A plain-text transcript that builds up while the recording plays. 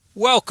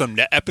Welcome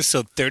to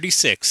episode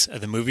 36 of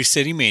the Movie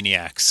City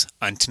Maniacs.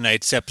 On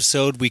tonight's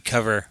episode, we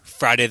cover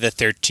Friday the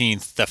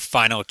 13th, the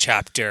final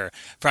chapter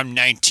from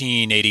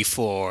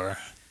 1984.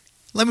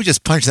 Let me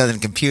just punch that in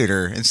the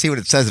computer and see what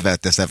it says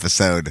about this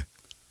episode.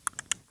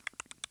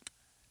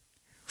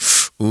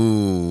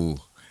 Ooh,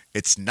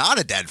 it's not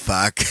a dead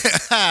fuck.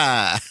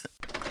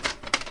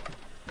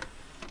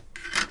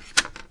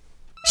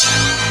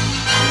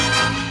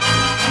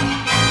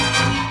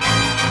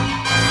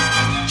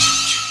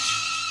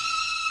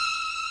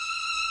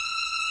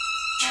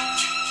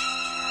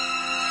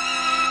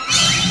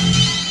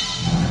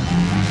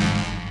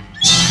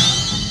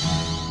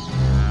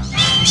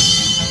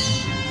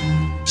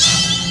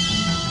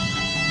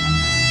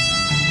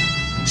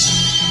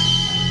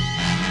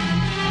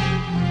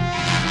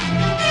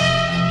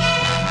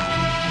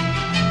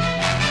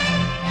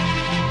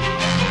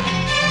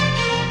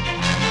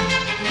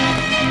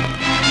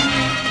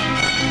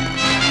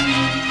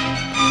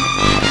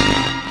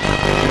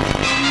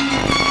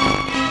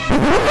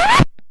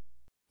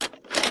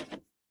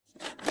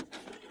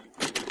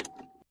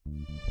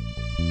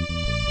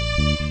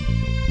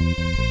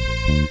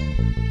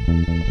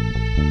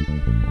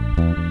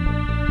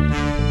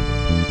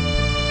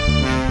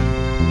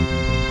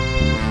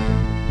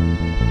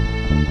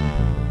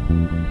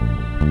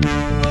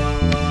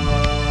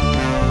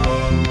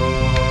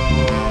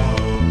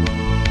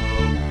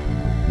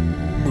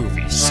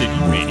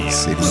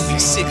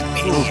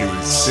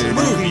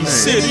 Movie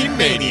City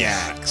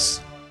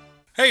Maniacs.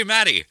 Hey,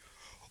 Maddie,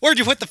 where'd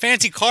you put the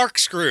fancy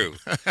corkscrew?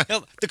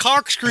 The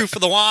corkscrew for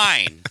the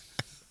wine.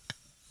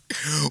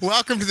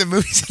 Welcome to the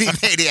Movie City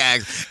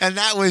Maniacs. And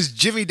that was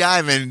Jimmy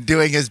Diamond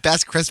doing his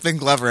best Crispin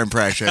Glover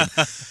impression.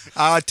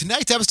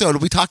 Tonight's episode, we'll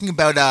be talking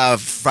about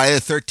Friday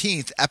the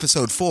 13th,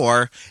 episode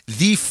 4,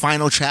 the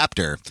final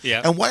chapter.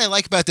 Yep. And what I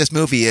like about this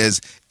movie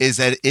is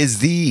that it is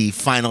the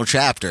final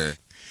chapter.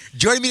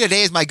 Joining me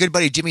today is my good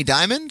buddy Jimmy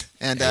Diamond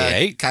and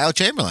Hey. Kyle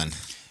Chamberlain.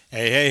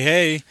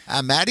 Hey.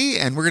 I'm Maddie,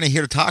 and we're going to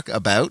here to talk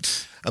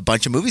about a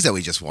bunch of movies that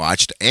we just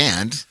watched.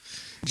 And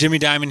Jimmy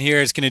Diamond here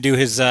is going to do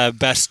his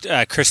best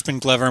Crispin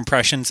Glover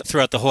impressions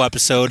throughout the whole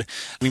episode.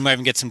 We might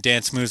even get some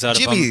dance moves out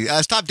of him. Jimmy,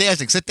 stop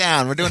dancing. Sit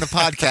down. We're doing a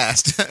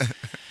podcast.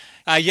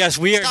 Yes,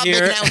 we are Stop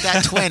here. making out with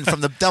that twin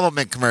from the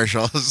Doublemint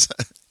commercials.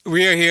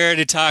 We are here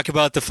to talk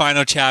about the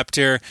final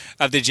chapter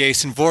of the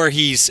Jason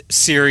Voorhees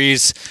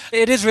series.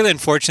 It is really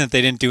unfortunate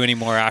they didn't do any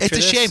more after It's a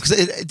this. shame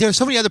because there are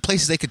so many other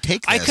places they could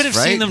take this. I could have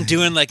right? seen them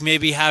doing like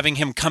maybe having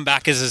him come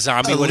back as a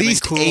zombie At would have been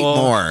least cool. 8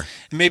 more.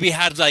 Maybe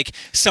had like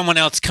someone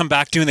else come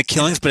back doing the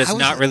killings, but it's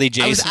not really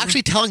Jason. I was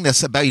actually telling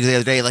this about you the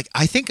other day. Like,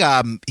 I think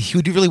he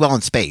would do really well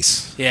in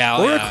space. yeah,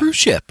 Or yeah. a cruise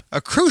ship.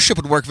 A cruise ship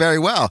would work very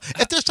well.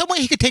 If there's some way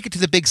he could take it to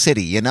the big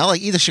city,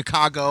 like either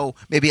Chicago,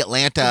 maybe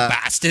Atlanta.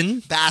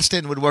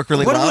 Baston. Would work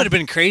really What well. would have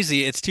been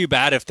crazy? It's too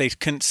bad if they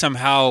couldn't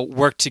somehow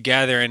work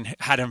together and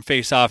had him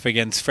face off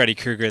against Freddy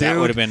Krueger. That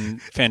Dude, would have been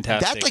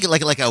fantastic. That's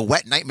like a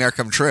wet nightmare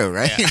come true,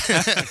 right?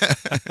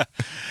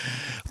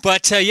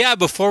 But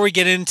before we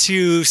get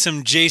into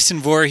some Jason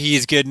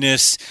Voorhees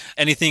goodness,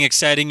 anything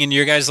exciting in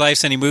your guys'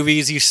 lives? Any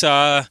movies you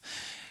saw?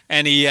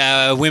 Any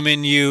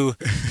women you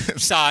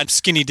saw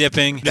skinny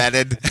dipping?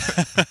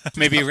 Vetted.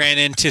 Maybe ran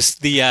into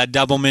the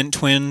Doublemint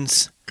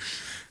twins?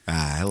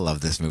 I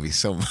love this movie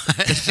so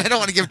much. I don't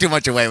want to give too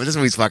much away, but this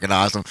movie's fucking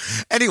awesome.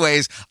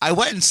 Anyways, I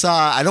went and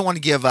saw, I don't want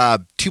to give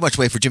too much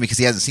away for Jimmy because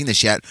he hasn't seen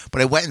this yet,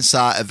 but I went and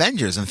saw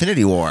Avengers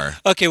Infinity War.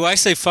 Okay, well, I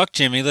say fuck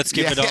Jimmy. Let's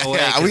give it all away.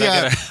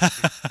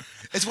 'Cause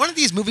It's one of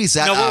these movies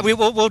that... No,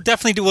 we'll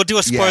definitely we'll do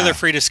a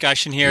spoiler-free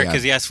discussion here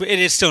because Yeah. yes, it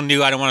is still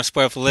new. I don't want to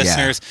spoil for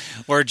listeners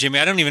or Jimmy.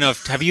 I don't even know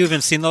have you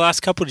even seen the last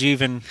couple? Do you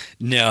even?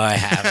 No, I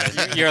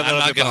haven't. You're a little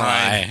I'm bit not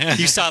gonna behind. lie.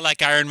 You saw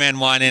like Iron Man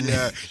 1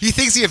 and He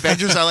thinks the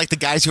Avengers are like the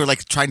guys who are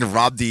like trying to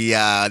rob the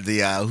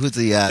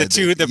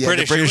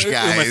British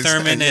guys. Uma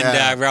Thurman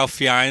Yeah. and Ralph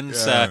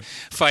Fiennes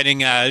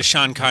fighting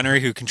Sean Connery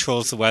who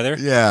controls the weather.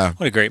 Yeah.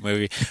 What a great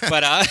movie!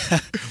 But Wasn't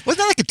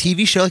that like a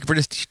TV show, like a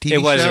British TV show?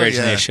 it was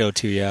originally Yeah. a show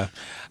too. Yeah.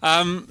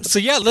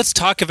 Let's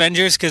talk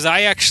Avengers because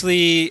I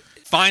actually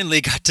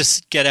finally got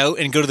to get out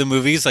and go to the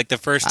movies like the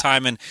first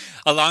time in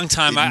a long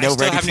time. I No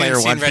still Ready haven't Player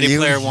even seen One for Ready you?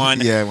 Player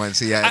One.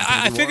 Yeah,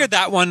 I I figured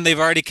that one, they've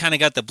already kind of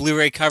got the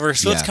Blu-ray cover,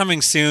 so it's Yeah.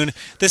 coming soon.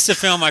 This is a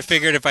film I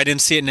figured if I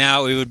didn't see it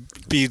now, it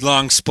would be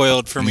long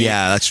spoiled for me.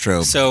 Yeah, that's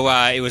true. So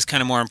it was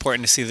kind of more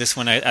important to see this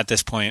one at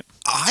this point.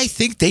 I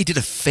think they did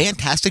a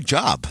fantastic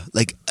job.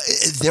 Like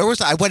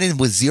I went in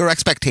with zero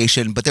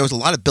expectation, but there was a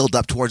lot of build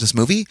up towards this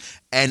movie,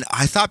 and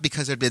I thought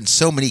because there'd been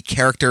so many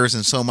characters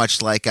and so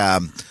much like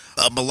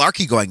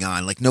malarkey going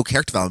on, like no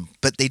character development,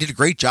 but they did a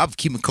great job of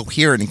keeping it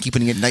coherent and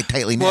keeping it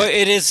tightly knit. Well,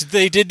 it is.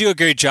 They did do a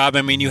great job.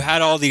 I mean, you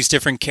had all these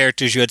different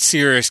characters. You had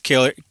serious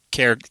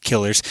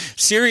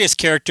serious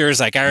characters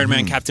like Iron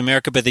Man, Captain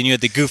America, but then you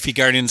had the goofy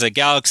Guardians of the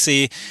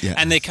Galaxy,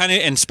 and they kind of,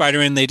 and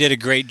Spider-Man, they did a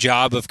great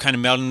job of kind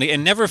of melding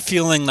and never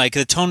feeling like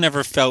the tone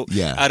never felt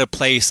out of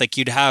place. Like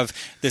you'd have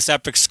this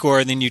epic score,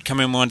 and then you'd come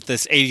in with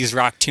this 80s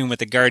rock tune with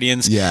the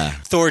Guardians.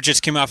 Thor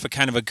just came off a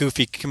kind of a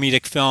goofy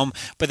comedic film,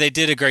 but they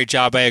did a great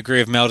job, I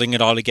agree, of melding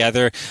it all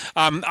together.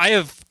 I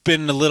have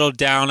been a little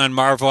down on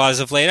Marvel as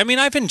of late. I mean,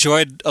 I've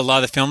enjoyed a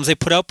lot of the films they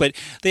put out, but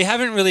they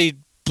haven't really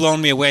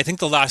blown me away. I think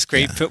the last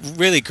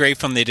really great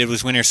film they did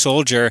was Winter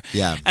Soldier.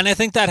 And I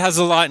think that has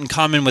a lot in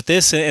common with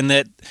this, in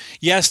that,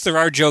 yes, there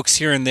are jokes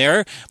here and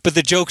there, but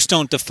the jokes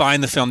don't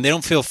define the film. They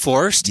don't feel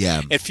forced.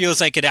 It feels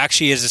like it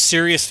actually is a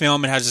serious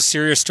film. It has a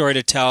serious story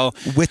to tell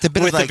with a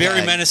bit of a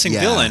very menacing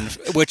villain,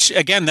 which,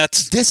 again,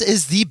 this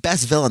is the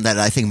best villain that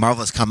I think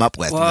Marvel has come up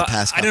with in the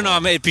past couple. I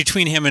don't know.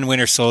 Between him and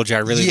Winter Soldier, I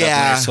really love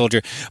Winter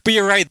Soldier. But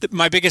you're right.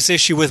 My biggest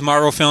issue with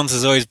Marvel films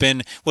has always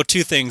been, well,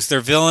 two things: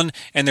 their villain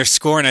and their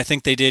score, and I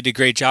think they did a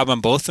great job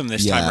on both of them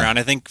this time around.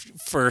 I think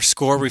for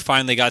score, we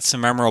finally got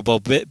some memorable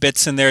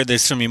bits in there.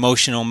 There's some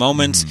emotional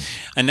moments,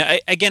 and I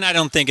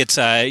don't think it's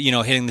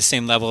hitting the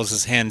same levels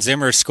as Hans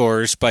Zimmer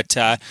scores, but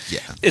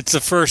it's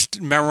the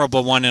first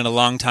memorable one in a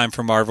long time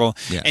for Marvel.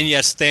 And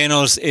yes,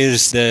 Thanos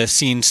is the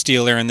scene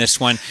stealer in this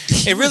one.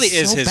 It really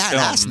is his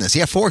film.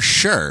 Yeah, for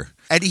sure.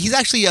 And he's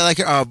actually I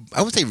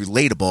wouldn't say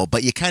relatable,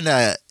 but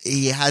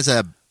he has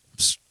a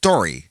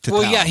story to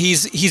tell.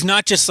 He's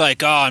not just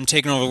like, I'm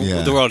taking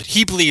over the world.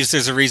 He believes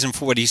there's a reason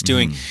for what he's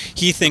doing.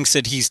 He thinks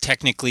that he's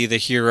technically the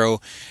hero,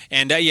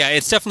 and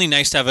it's definitely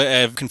nice to have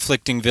a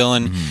conflicting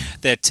villain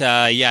that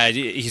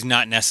he's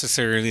not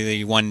necessarily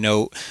the one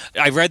note.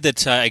 I read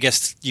that I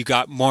guess you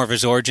got more of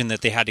his origin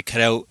that they had to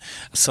cut out,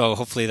 so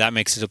hopefully that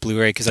makes it a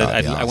Blu-ray, because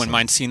I wouldn't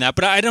mind seeing that,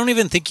 but I don't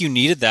even think you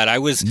needed that. I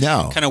was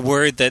kind of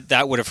worried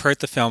that would have hurt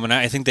the film, and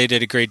I think they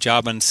did a great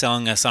job on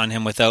selling us on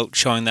him without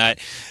showing that.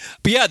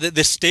 But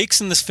the stakes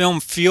in this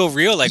film feel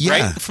real. Like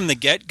right from the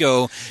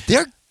get-go,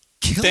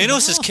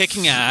 Thanos is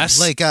kicking ass.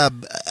 Like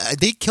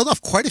they killed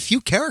off quite a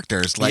few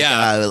characters,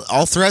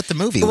 all throughout the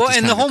movie. Well,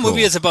 and the whole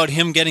movie is about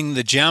him getting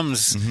the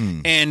gems,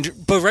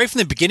 but right from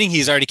the beginning,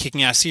 he's already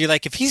kicking ass. So you're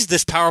like, if he's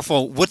this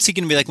powerful, what's he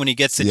going to be like when he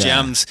gets the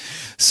gems?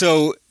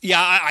 So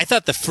I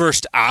thought the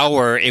first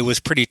hour it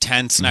was pretty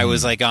tense, and I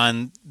was like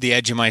on the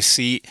edge of my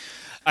seat.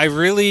 I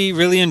really,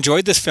 really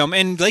enjoyed this film,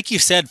 and like you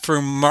said,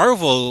 for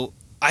Marvel,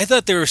 I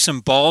thought there were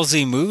some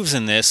ballsy moves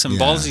in this, some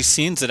ballsy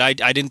scenes that I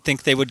didn't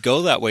think they would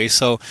go that way.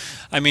 So,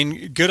 I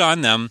mean, good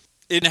on them.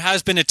 It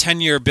has been a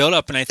 10-year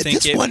build-up, and I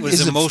think it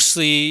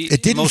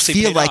didn't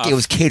feel like it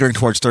was catering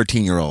towards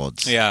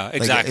 13-year-olds. Yeah,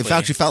 exactly. It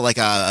actually felt like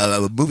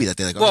a movie that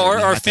they like.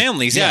 Or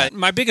families. Yeah.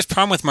 My biggest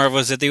problem with Marvel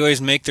is that they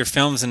always make their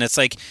films, and it's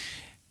like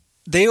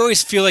they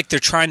always feel like they're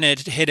trying to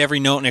hit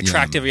every note and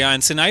attract every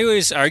audience. And I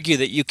always argue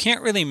that you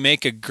can't really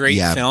make a great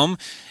film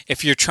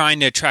if you're trying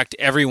to attract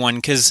everyone,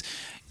 because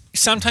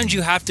sometimes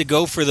you have to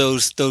go for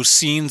those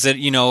scenes that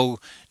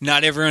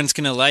not everyone's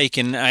going to like,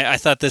 and I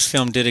thought this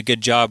film did a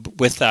good job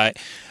with that.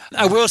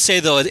 I will say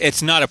though,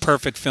 it's not a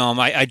perfect film.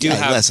 I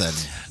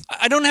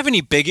don't have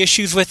any big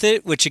issues with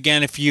it. Which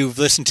again, if you've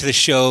listened to the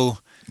show,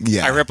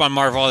 I rip on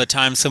Marvel all the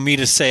time. So me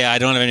to say I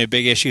don't have any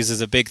big issues is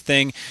a big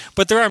thing.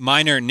 But there are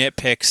minor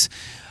nitpicks.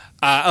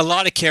 A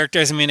lot of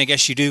characters, I mean, I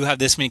guess you do have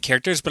this many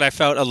characters, but I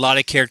felt a lot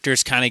of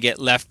characters kind of get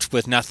left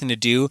with nothing to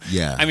do.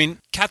 I mean,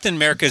 Captain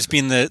America's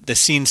been the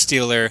scene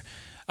stealer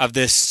of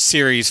this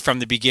series from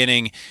the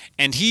beginning,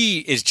 and he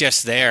is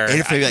just there.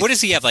 What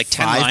does he have, like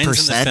 10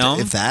 lines in the film?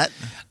 If that?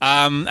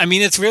 I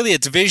mean, it's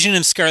Vision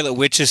and Scarlet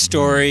Witch's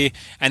story,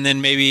 and then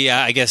maybe,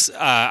 I guess,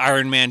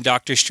 Iron Man,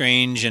 Doctor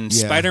Strange, and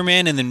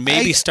Spider-Man, and then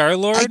maybe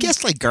Star-Lord. I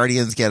guess, like,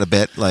 Guardians get a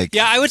bit, like...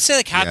 Yeah, I would say,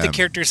 like, half the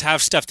characters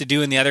have stuff to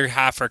do, and the other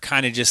half are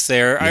kind of just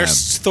there. Our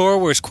Thor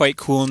was quite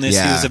cool in this.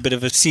 He was a bit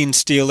of a scene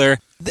stealer.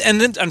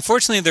 And then,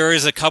 unfortunately, there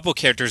is a couple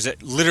characters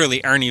that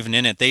literally aren't even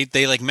in it.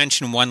 They like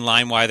mention one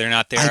line why they're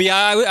not there.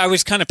 I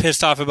was kind of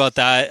pissed off about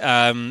that.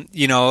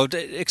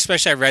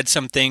 Especially I read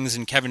some things,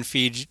 and Kevin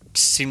Feige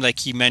seemed like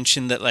he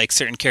mentioned that like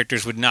certain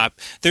characters would not.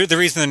 The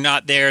reason they're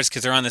not there is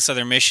because they're on this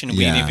other mission, and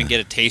we didn't even get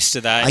a taste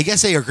of that. I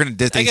guess they are going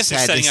to. I guess they're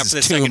setting up for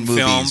the second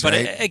film, but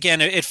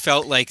again, it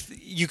felt like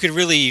you could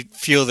really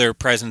feel their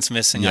presence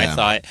missing. I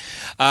thought,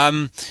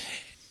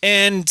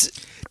 and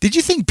did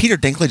you think Peter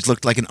Dinklage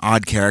looked like an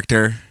odd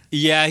character?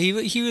 Yeah,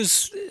 he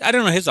was. I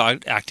don't know. His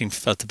acting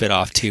felt a bit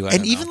off too.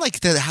 And even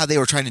like how they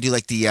were trying to do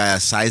like the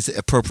size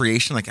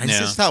appropriation, like I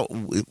just felt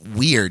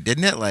weird,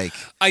 didn't it? Like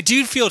I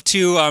do feel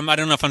too. I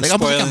don't know if I'm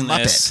spoiling like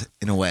a this Muppet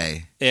in a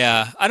way.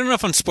 Yeah, I don't know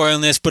if I'm spoiling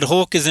this, but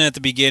Hulk is in at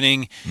the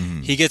beginning.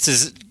 He gets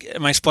his.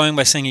 Am I spoiling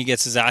by saying he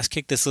gets his ass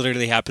kicked? This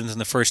literally happens in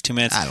the first 2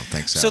 minutes. I don't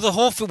think so. So the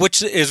whole,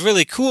 which is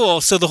really cool.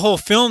 So the whole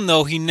film,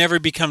 though, he never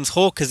becomes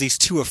Hulk because he's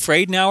too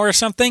afraid now or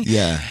something.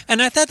 Yeah.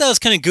 And I thought that was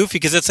kind of goofy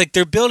because it's like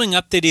they're building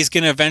up that he's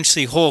going to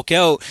eventually Hulk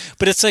out,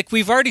 but it's like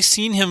we've already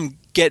seen him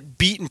get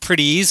beaten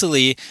pretty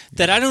easily.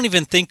 That I don't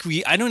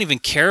even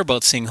care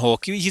about seeing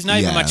Hulk. He's not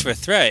even much of a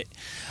threat.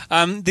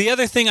 The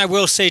other thing I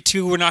will say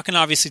too, we're not going to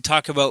obviously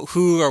talk about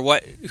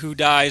who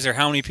dies or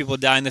how many people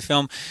die in the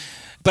film,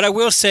 but I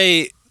will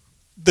say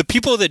the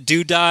people that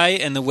do die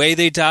and the way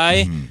they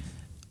die,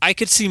 I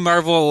could see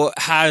Marvel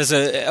has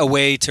a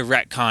way to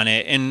retcon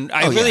it, and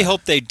I really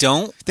hope they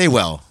don't. They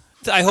will.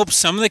 I hope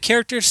some of the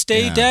characters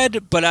stay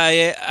dead, but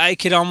I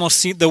could almost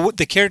see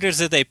the characters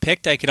that they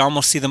picked. I could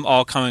almost see them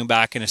all coming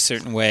back in a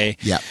certain way.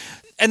 Yeah.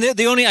 And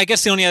the only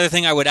other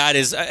thing I would add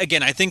is,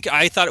 again, I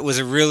thought it was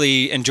a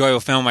really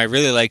enjoyable film. I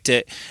really liked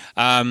it.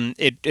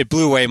 It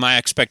blew away my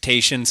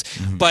expectations.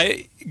 But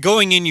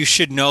going in, you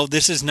should know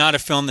this is not a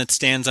film that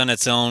stands on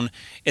its own.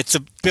 It's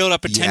a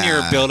build-up, a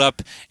 10-year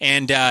build-up,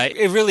 and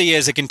it really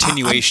is a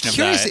continuation of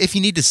that. I'm curious if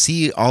you need to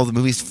see all the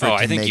movies for it to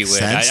I think make you would.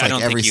 sense. I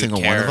don't every think you would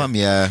single care. one of them.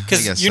 Yeah,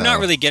 because you're not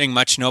really getting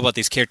much to know about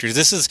these characters.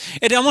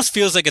 It almost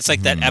feels like it's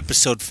like that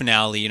episode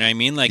finale. You know what I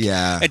mean? Like,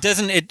 it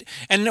doesn't.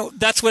 And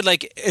that's what,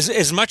 like,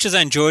 as much as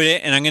I enjoyed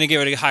it, and I'm going to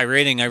give it a high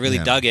rating. I really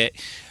dug it.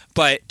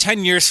 But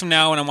 10 years from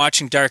now, when I'm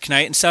watching Dark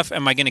Knight and stuff,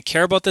 am I going to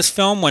care about this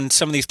film when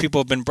some of these people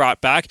have been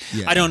brought back?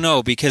 Yeah. I don't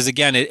know, because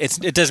again,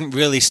 it doesn't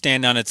really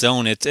stand on its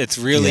own. It's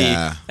really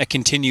a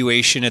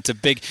continuation. It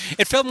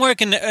felt more like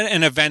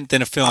an event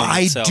than a film.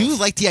 I do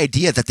like the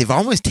idea that they've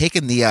almost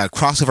taken the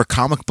crossover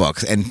comic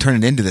books and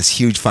turned it into this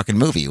huge fucking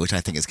movie, which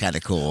I think is kind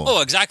of cool.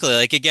 Oh, exactly.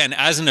 Like, again,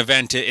 as an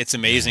event, it's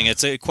amazing.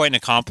 It's quite an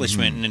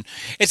accomplishment, and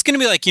it's going to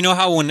be like, you know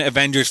how when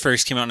Avengers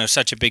first came out and it was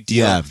such a big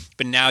deal,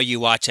 but now you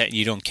watch it and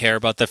you don't care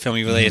about the film.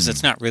 You realize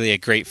it's not really a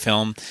great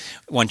film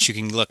once you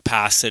can look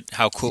past it,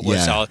 how cool it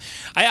was.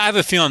 I have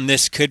a feeling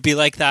this could be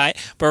like that,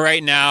 but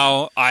right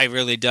now I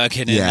really dug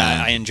it and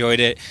I enjoyed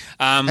it.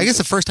 I guess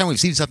the first time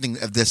we've seen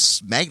something of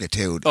this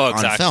magnitude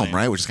on film,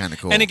 right? Which is kind of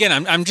cool. And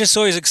again, I'm just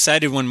always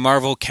excited when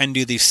Marvel can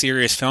do these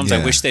serious films.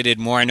 I wish they did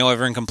more. I know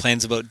everyone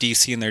complains about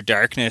DC and their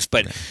darkness,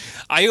 but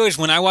I always,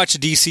 when I watch a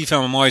DC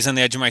film, I'm always on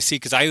the edge of my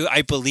seat because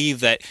I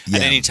believe that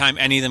at any time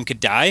any of them could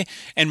die.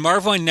 And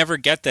Marvel, I never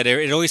get that.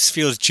 It always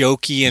feels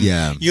jokey.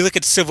 And you look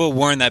at Civil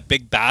War and that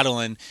big battle,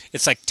 and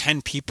it's like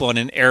 10 people in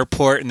an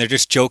airport, and they're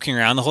just joking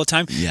around the whole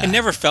time. It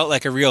never felt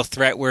like a real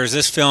threat. Whereas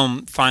this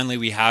film, finally,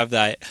 we have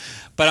that.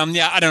 But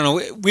I don't know.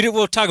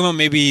 We'll talk about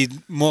maybe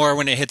more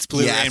when it hits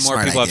Blu-ray and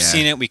more people have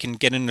seen it. We can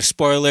get into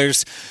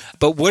spoilers.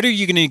 But what are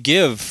you going to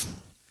give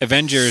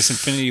Avengers: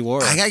 Infinity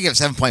War? I gotta give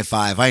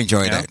 7.5. I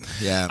enjoyed it.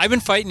 Yeah, I've been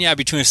fighting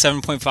between a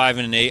 7.5 and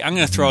an 8. I'm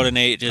going to throw out an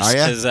 8 just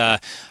because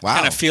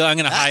kind of feel I'm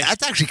going to hide.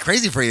 That's actually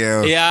crazy for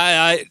you.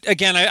 Yeah.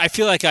 I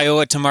feel like I owe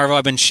it to Marvel.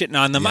 I've been shitting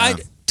on them.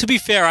 To be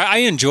fair, I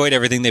enjoyed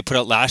everything they put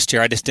out last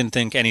year. I just didn't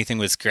think anything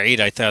was great.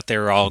 I thought they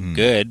were all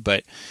good,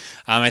 but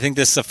I think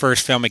this is the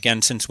first film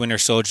again since Winter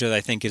Soldier that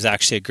I think is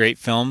actually a great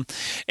film.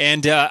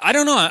 And I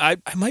don't know. I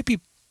might be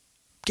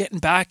getting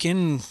back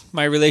in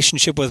my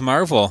relationship with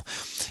Marvel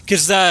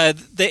because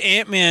the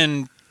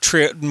Ant-Man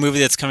movie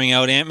that's coming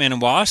out, Ant-Man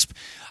and Wasp,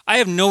 I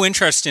have no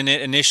interest in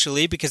it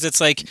initially because it's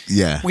like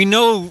we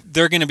know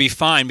they're going to be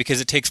fine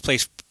because it takes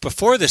place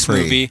before this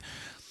movie.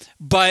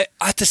 But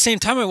at the same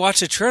time, I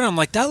watched the trailer and I'm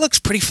like, that looks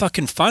pretty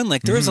fucking fun.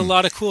 Like, there is a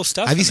lot of cool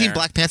stuff. Have you seen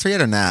Black Panther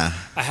yet or nah?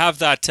 I have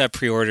that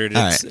pre-ordered.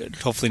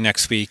 It's hopefully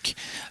next week.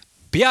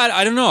 But yeah,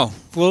 I don't know.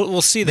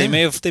 We'll see. They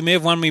may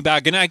have won me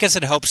back, and I guess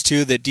it helps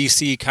too that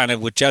DC kind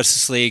of with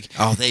Justice League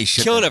they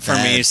killed it for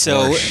me.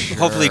 So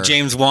hopefully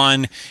James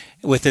Wan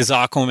with his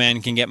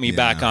Aquaman can get me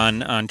back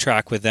on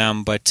track with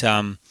them. But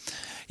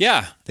they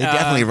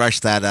definitely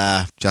rushed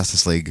that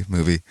Justice League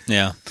movie.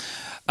 Yeah.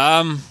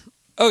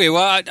 Okay,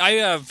 well, I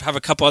have a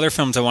couple other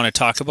films I want to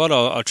talk about.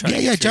 I'll try.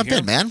 Yeah, jump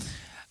in, man.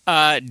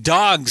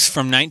 Dogs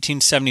from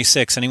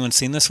 1976. Anyone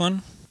seen this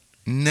one?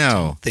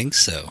 No, think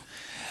so.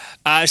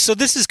 So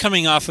this is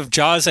coming off of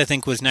Jaws. I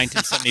think was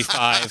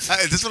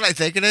 1975. Is this what I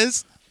think it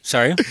is?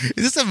 Sorry, is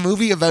this a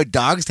movie about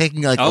dogs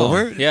taking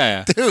over?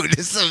 Yeah, dude,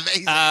 this is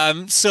amazing.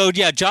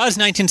 Jaws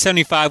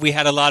 1975. We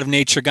had a lot of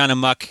nature gone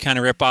amok kind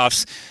of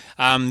ripoffs.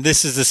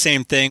 This is the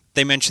same thing.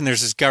 They mentioned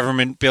there's this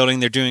government building.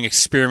 They're doing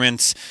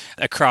experiments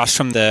across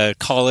from the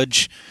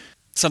college.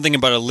 Something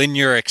about a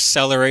linear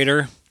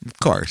accelerator. Of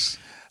course.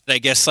 I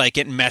guess like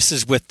it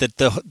messes with the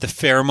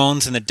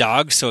pheromones in the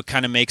dogs, so it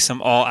kind of makes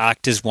them all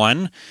act as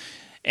one.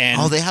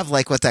 And they have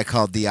like what's that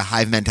called? The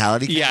hive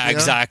mentality? Yeah,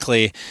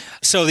 exactly.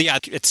 So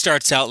it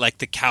starts out like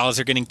the cows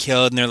are getting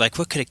killed, and they're like,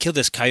 what could it kill?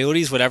 This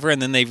coyotes, whatever.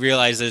 And then they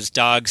realize it's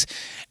dogs.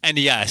 And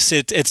yes,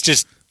 it's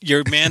just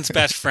your man's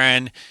best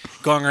friend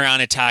going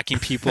around attacking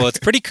people. It's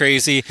pretty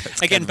crazy.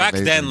 Again, back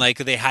then, like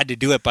they had to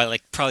do it by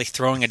like probably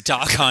throwing a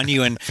dog on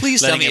you and please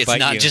tell me it's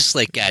not just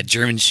like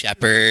German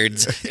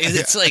shepherds.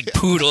 It's like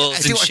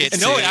poodles and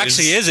shit. No, it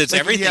actually is. It's like,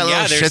 everything.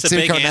 Yeah, there's the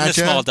big and the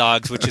small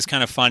dogs, which is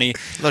kind of funny.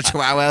 Little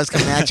chihuahuas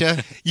coming at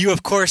you. You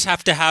of course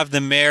have to have the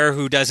mayor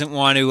who doesn't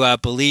want to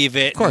believe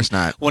it. Of course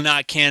not. Will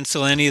not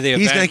cancel any of the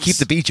events. He's going to keep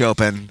the beach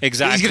open.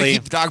 Exactly. He's going to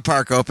keep the dog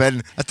park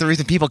open. That's the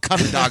reason people come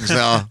to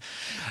Dogsville.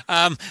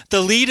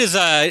 The lead is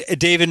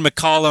David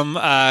McCallum,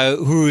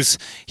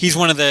 he's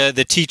one of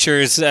the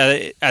teachers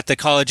at the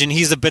college, and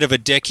he's a bit of a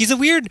dick. He's a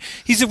weird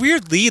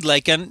lead.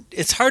 Like, and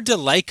it's hard to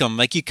like him.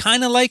 Like, you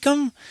kind of like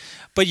him,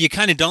 but you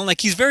kind of don't.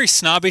 Like, he's very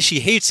snobbish.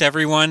 He hates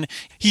everyone.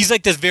 He's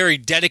like this very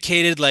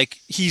dedicated, like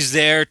he's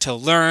there to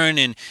learn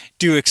and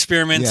do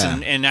experiments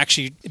and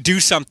actually do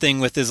something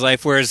with his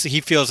life, whereas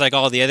he feels like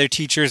all the other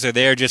teachers are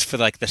there just for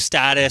like the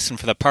status and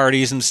for the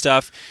parties and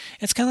stuff.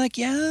 It's kind of like,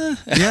 yeah,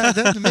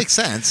 that makes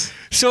sense.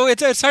 So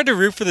it's hard to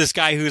root for this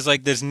guy who's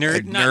like this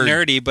nerd, not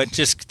nerdy, but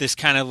just this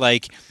kind of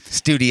like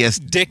studious,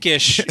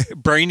 dickish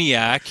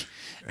brainiac.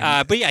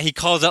 But yeah, he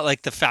calls out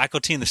like the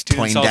faculty and the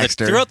students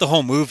throughout the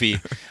whole movie.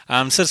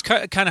 So it's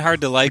kind of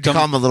hard to like him.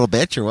 Call him a little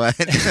bitch or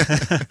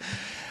what?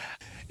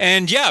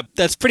 And yeah,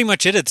 that's pretty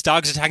much it. It's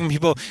dogs attacking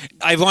people.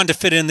 I wanted to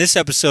fit in this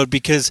episode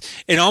because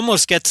it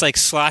almost gets like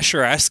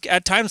slasher-esque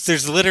at times.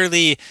 There's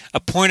literally a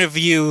point of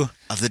view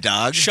of the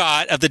dog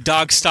shot of the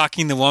dog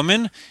stalking the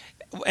woman,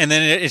 and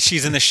then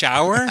she's in the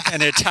shower,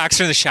 and it attacks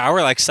her in the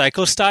shower like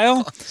Psycho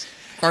style.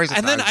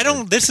 And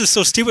then this is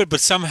so stupid,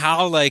 but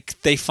somehow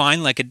like they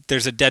find like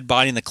there's a dead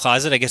body in the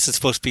closet. I guess it's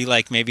supposed to be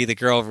like maybe the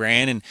girl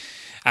ran and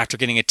after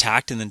getting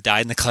attacked and then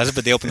died in the closet,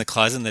 but they open the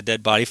closet and the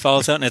dead body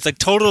falls out, and it's like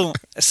total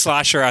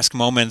slasher-esque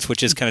moments,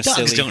 which is kind of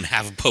silly. Dogs don't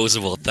have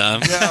opposable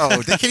thumbs.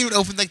 No, they can't even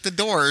open like the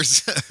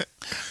doors.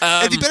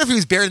 It'd be better if he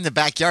was buried in the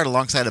backyard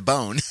alongside a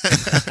bone.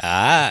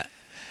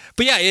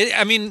 But yeah,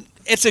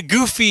 it's a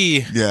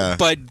goofy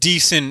but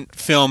decent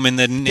film in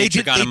the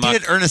Nature Gone Amok. They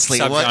did it earnestly.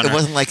 It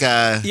wasn't like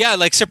a... Yeah,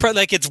 like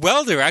it's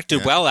well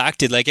directed, well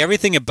acted. Like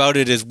everything about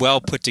it is well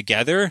put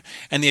together,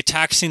 and the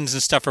attack scenes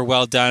and stuff are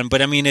well done.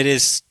 But I mean, it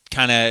is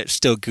kind of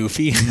still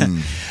goofy.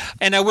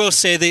 And I will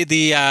say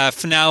the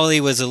finale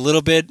was a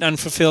little bit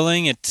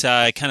unfulfilling. It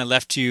kind of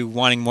left you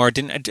wanting more.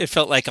 It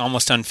felt like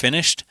almost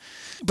unfinished.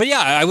 But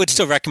yeah, I would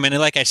still recommend it.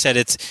 Like I said,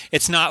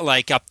 it's not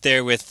like up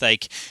there with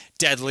like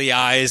Deadly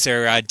Eyes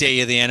or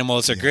Day of the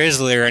Animals or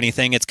Grizzly or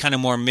anything. It's kind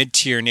of more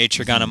mid-tier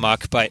Nature Gone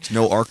Amok. But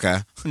no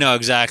orca. No,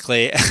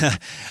 exactly.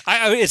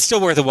 It's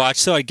still worth a watch,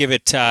 so I'd give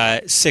it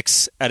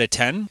 6 out of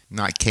 10.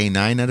 Not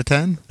K9 out of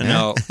 10?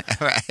 No.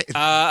 All right.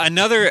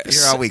 Another...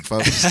 You're all week,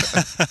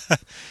 folks.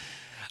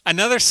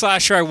 Another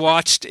slasher I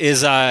watched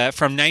is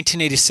from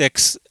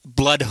 1986,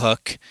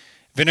 Bloodhook.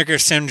 Vinegar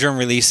Syndrome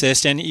released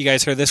this, and you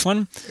guys heard this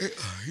one?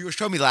 You were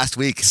showing me last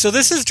week. So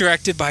this is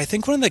directed by, I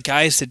think, one of the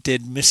guys that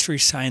did Mystery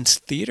Science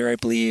Theater, I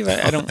believe.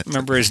 I don't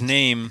remember his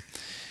name.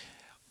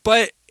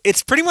 But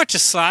it's pretty much a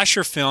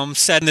slasher film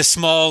set in a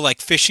small,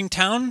 like, fishing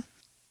town.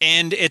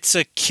 And it's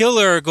a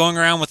killer going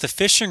around with a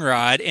fishing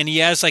rod, and he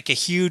has, like, a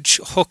huge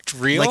hooked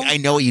reel. Like, I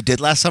Know What You Did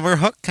Last Summer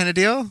hook kind of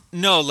deal?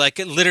 No, like,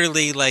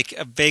 literally, like,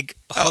 a big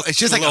hook. It's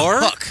just like lure.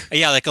 a hook.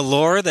 Yeah, like a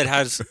lure that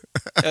has...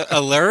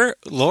 a lure?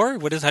 Lure?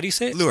 How do you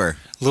say it?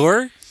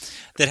 Lure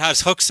that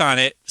has hooks on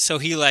it, so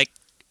he, like,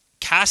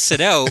 casts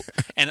it out,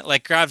 and it,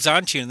 like, grabs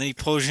onto you, and then he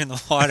pulls you in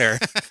the water.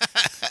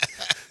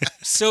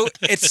 So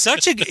it's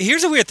such a...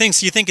 Here's a weird thing.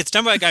 So you think it's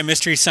done by a guy,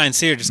 Mystery Science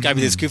Theater, just got to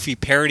be this goofy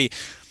parody.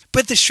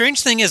 But the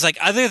strange thing is, like,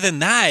 other than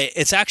that,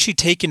 it's actually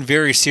taken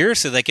very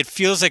seriously. Like, it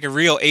feels like a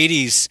real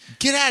 80s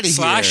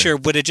slasher,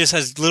 but it just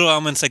has little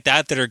elements like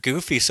that are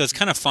goofy, so it's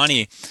kind of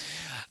funny.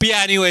 But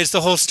yeah, anyways,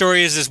 the whole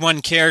story is this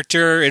one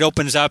character. It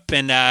opens up,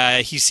 and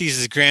he sees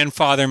his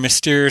grandfather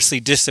mysteriously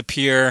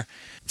disappear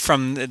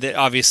from the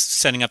obvious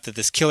setting up that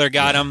this killer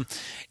got him.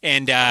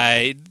 And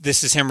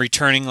this is him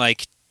returning,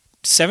 like,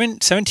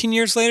 17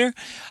 years later.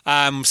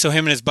 So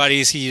him and his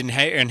buddies, he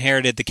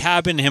inherited the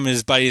cabin. Him and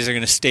his buddies are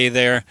going to stay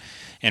there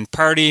and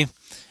party.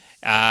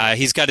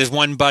 He's got his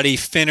one buddy,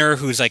 Finner,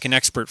 who's like an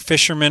expert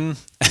fisherman.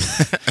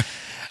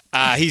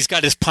 He's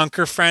got his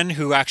punker friend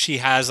who actually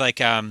has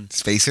like...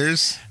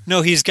 Spacers?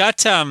 No, he's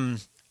got a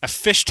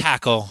fish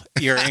tackle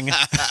earring,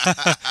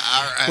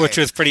 right. Which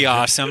was pretty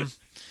awesome.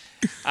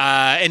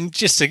 And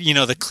just,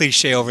 the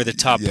cliche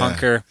over-the-top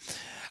punker.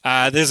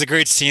 There's a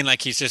great scene,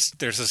 like there's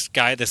this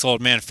guy, this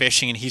old man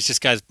fishing, and he's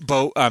just got his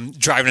boat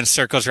driving in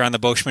circles around the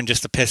boatman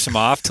just to piss him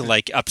off, to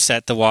like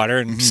upset the water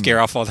and scare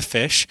off all the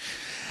fish.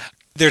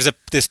 There's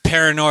this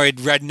paranoid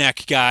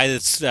redneck guy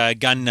that's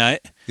gun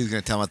nut. He's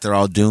going to tell them that they're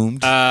all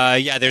doomed?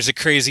 Yeah, there's a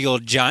crazy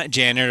old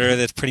janitor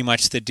that's pretty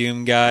much the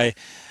doom guy.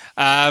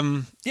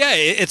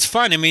 It's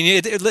fun. I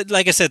mean,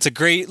 like I said, it's a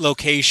great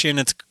location.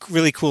 It's a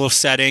really cool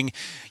setting.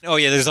 Oh,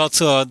 yeah, there's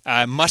also a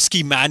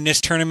Muskie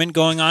Madness tournament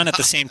going on at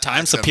the same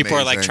time. So people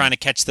are like trying to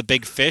catch the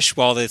big fish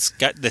while this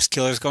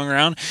killer's going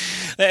around.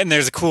 And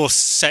there's a cool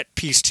set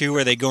piece, too,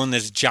 where they go in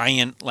this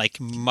giant, like,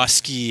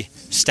 muskie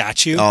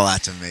statue. Oh,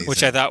 that's amazing.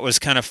 Which I thought was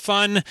kind of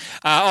fun.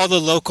 All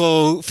the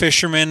local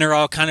fishermen are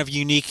all kind of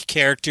unique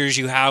characters.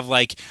 You have,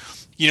 like...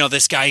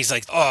 this guy, he's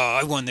like, oh,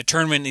 I won the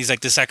tournament. And he's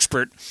like this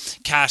expert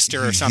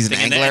caster or something.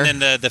 He's an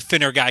and then the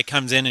Finner guy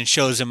comes in and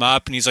shows him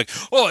up. And he's like,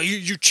 oh,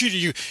 you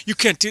cheated. You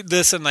can't do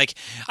this. And like,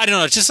 I don't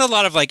know. It's just a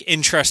lot of like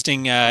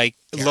interesting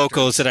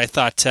locals that I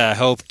thought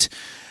helped.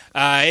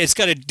 It's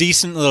got a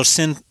decent little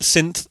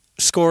synth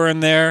score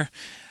in there.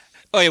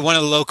 Oh, yeah, one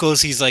of the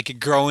locals, he's like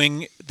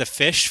growing the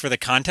fish for the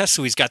contest.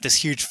 So he's got this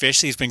huge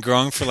fish that he's been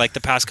growing for like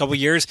the past couple of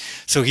years.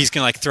 So he's going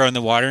to like throw in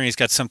the water, and he's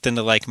got something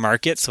to like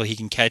market so he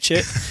can catch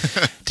it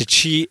to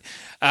cheat.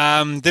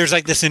 There's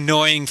like this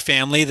annoying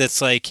family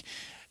that's like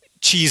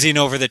cheesy and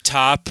over the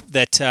top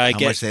that How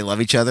much they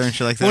love each other and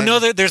shit like that. Well,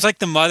 no, there's like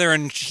the mother,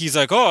 and he's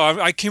like, "Oh,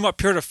 I came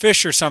up here to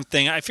fish or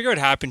something." I forget what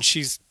happened.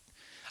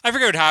 I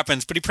forget what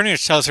happens, but he pretty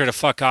much tells her to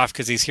fuck off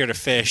because he's here to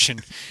fish,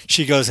 and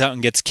she goes out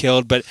and gets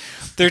killed. But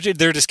they're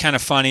just kind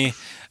of funny.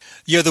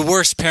 You're the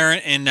worst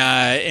parent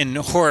in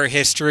horror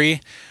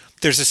history.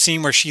 There's a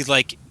scene where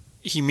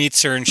he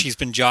meets her and she's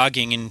been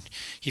jogging and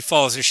he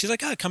follows her. She's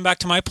like, "Oh, come back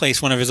to my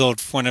place."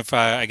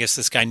 I guess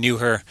this guy knew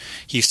her.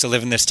 He used to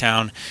live in this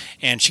town,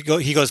 and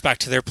he goes back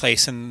to their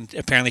place, and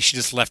apparently she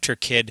just left her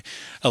kid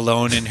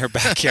alone in her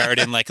backyard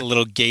in like a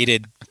little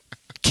gated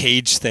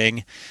cage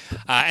thing.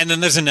 And then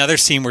there's another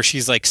scene where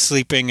she's like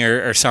sleeping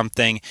or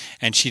something,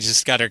 and she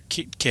just got her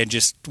kid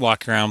just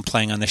walking around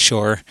playing on the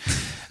shore.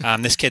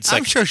 This kid's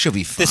I'm sure she'll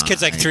be fine. This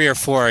kid's like 3 or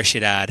 4, I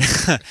should add.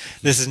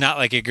 This is not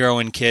like a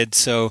growing kid.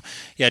 So,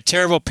 yeah,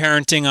 terrible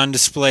parenting on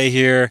display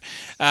here.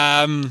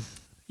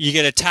 You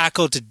get a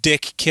tackle to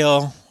dick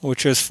kill,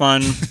 which was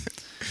fun.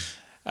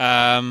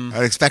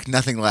 I'd expect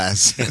nothing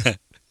less.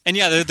 And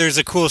yeah, there's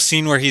a cool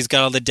scene where he's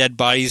got all the dead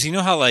bodies. You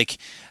know how like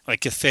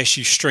a fish,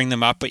 you string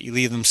them up, but you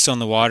leave them still in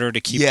the water to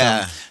keep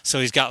them. So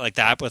he's got like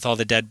that with all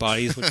the dead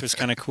bodies, which was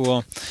kind of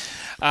cool.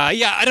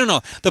 Yeah, I don't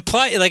know. The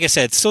plot, like I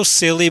said, it's so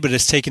silly, but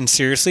it's taken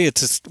seriously.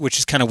 Which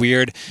is kind of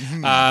weird.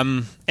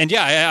 Mm-hmm. And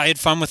yeah, I had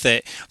fun with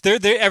it.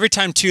 Every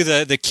time too,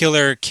 the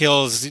killer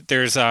kills.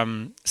 There's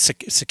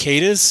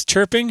cicadas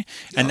chirping,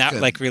 and that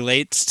good. like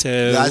relates to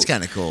That's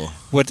kind of cool.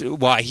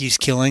 Why he's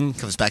killing.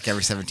 Comes back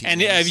every 17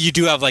 And years. you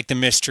do have like the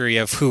mystery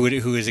of who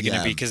is it going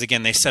to be, because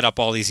again they set up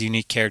all these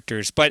unique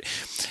characters. But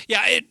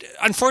yeah,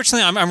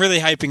 unfortunately I'm really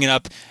hyping it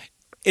up.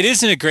 It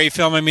isn't a great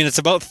film. I mean, it's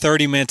about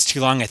 30 minutes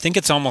too long. I think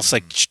it's almost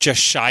like just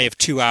shy of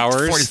 2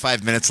 hours.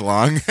 45 minutes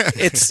long.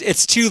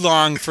 It's too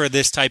long for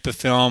this type of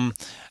film.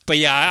 But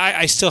yeah,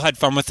 I still had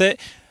fun with it.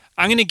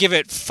 I'm going to give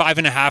it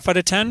 5.5 out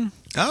of 10.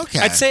 Okay.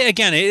 I'd say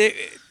again,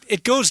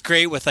 it goes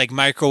great with like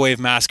Microwave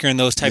Massacre and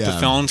those type of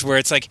films where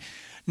it's like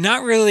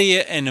not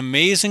really an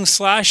amazing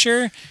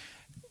slasher.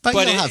 But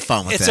you'll have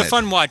fun with it. It's a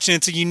fun watch, and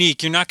it's a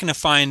unique. You're not going to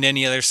find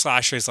any other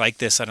slashers like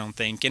this, I don't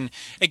think. And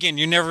again,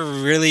 you're never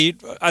really,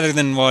 other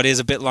than it is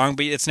a bit long,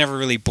 but it's never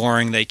really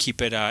boring. They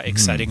keep it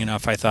exciting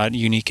enough, I thought,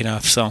 unique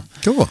enough. So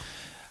cool.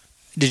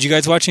 Did you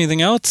guys watch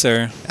anything else?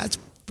 Or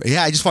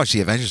I just watched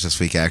The Avengers this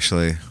week,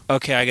 actually.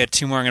 Okay, I got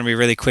 2 more. I'm going to be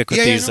really quick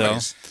with these, though.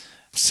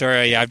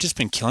 Sorry, I've just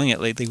been killing it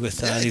lately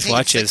with these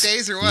watches. 6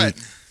 days or what?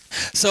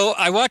 So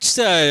I watched.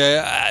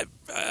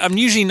 I'm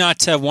usually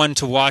not one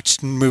to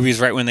watch movies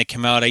right when they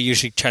come out. I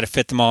usually try to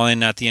fit them all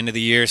in at the end of the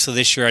year. So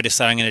this year I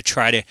decided I'm going to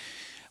try to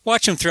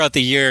watch them throughout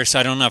the year, so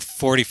I don't have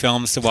 40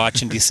 films to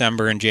watch in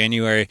December and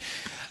January.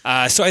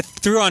 So I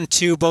threw on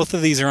 2. Both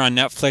of these are on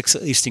Netflix,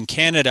 at least in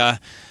Canada.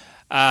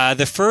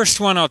 The first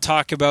one I'll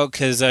talk about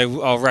because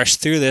I'll rush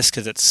through this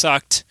because it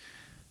sucked.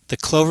 The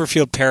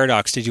Cloverfield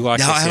Paradox. Did you watch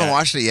this yet? No, I haven't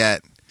watched it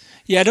yet.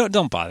 Yeah,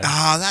 don't bother.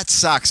 Oh, that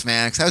sucks,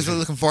 man, because I was really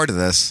looking forward to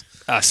this.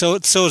 So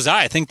was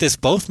I. I think this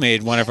both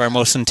made one of our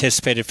most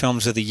anticipated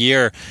films of the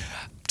year.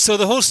 So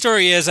the whole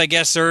story is, I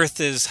guess, Earth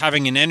is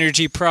having an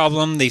energy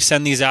problem. They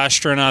send these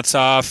astronauts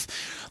off.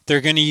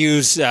 They're going to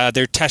use,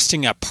 they're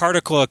testing a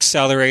particle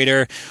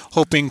accelerator,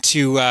 hoping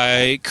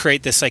to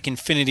create this like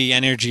infinity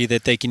energy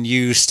that they can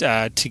use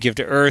to give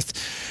to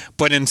Earth.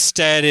 But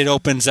instead, it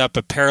opens up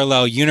a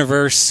parallel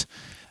universe.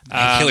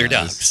 Killer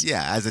dogs.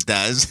 Yeah, as it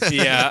does.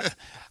 Yeah.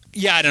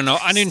 Yeah, I don't know.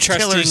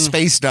 Uninteresting. Killer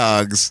space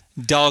dogs.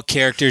 Dull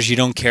characters you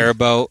don't care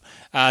about.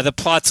 The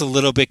plot's a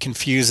little bit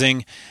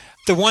confusing.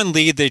 The one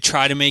lead they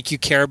try to make you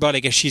care about,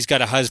 I guess she's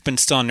got a husband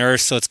still on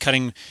Earth, so it's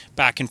cutting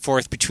back and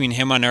forth between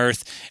him on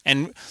Earth.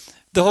 And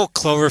the whole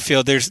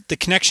Cloverfield, the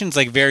connection's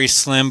like very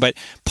slim, but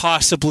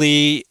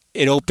possibly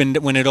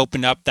when it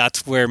opened up,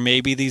 that's where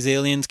maybe these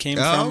aliens came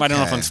from. I don't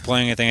know if I'm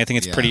spoiling anything. I think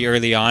it's pretty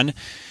early on.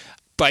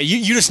 But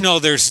you just know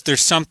there's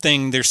some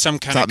kind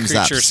of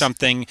creature,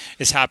 something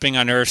is happening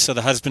on Earth, so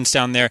the husband's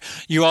down there.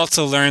 You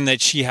also learn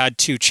that she had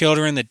 2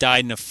 children that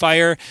died in a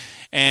fire,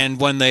 and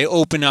when they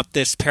open up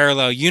this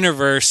parallel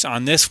universe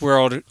on this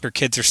world, her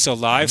kids are still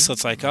alive, so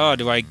it's like, oh,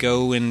 do I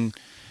go and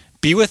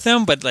be with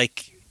them? But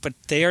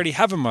they already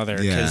have a mother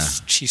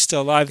because she's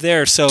still alive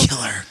there. So kill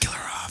her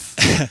off.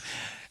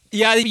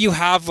 Yeah, you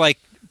have like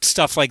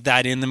stuff like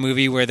that in the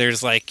movie where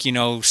there's like, you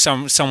know,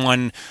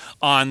 someone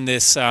on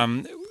this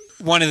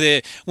one of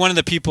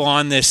the people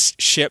on this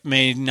ship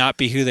may not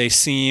be who they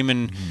seem,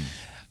 and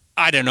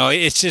I don't know.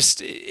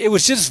 It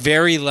was just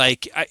very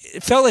like,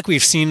 it felt like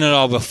we've seen it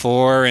all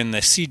before, and the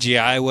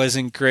CGI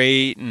wasn't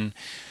great, and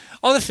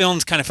all the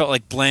films kind of felt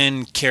like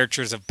bland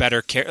characters of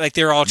better like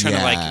they were all trying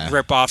to like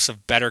rip offs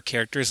of better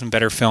characters and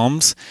better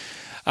films.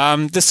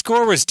 The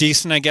score was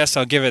decent, I guess.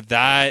 I'll give it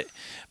that.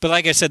 But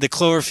like I said, the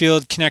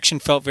Cloverfield connection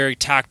felt very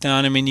tacked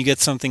on. I mean, you get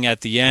something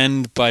at the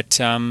end, but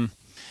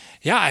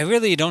yeah, I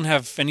really don't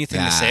have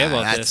anything to say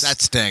about this. That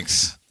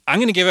stinks. I'm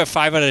going to give it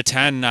 5 out of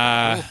 10.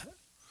 I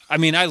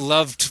mean, I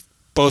loved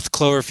both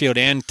Cloverfield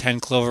and 10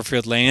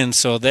 Cloverfield Lane,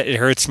 so that it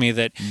hurts me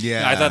that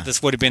I thought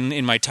this would have been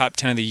in my top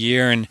 10 of the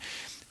year, and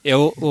it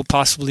will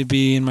possibly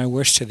be in my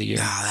worst of the year.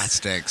 Ah, that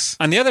stinks.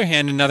 On the other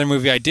hand, another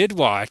movie I did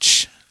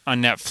watch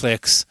on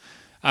Netflix.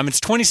 It's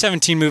a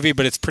 2017 movie,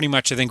 but it's pretty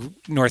much, I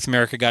think, North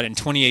America got it in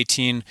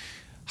 2018.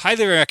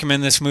 Highly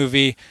recommend this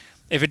movie.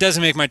 If it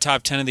doesn't make my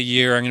top 10 of the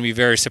year, I'm going to be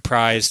very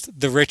surprised.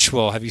 The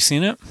Ritual. Have you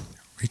seen it?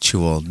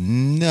 Ritual?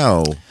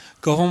 No.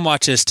 Go home and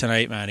watch this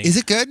tonight, Maddie. Is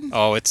it good?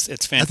 Oh, it's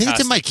fantastic. I think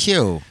it's in my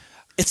queue.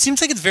 It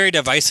seems like it's very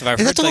divisive.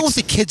 Is that the one with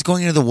the kids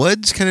going into the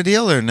woods kind of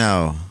deal, or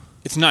no?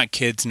 It's not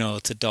kids, no.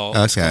 It's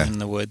adults Okay. going in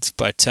the woods.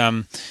 But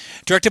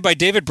directed by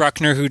David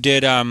Bruckner, who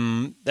did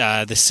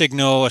The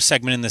Signal, a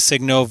segment in The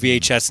Signal,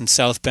 VHS, and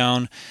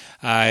Southbound.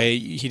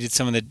 He did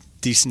some of the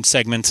decent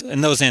segments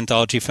in those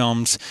anthology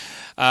films.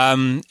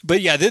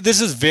 But yeah, this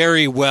is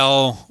very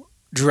well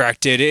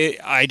directed.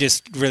 I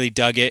just really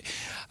dug it.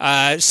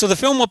 So the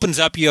film opens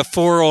up. You have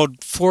four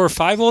or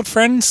five old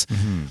friends.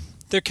 Mm-hmm.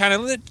 They're kind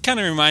of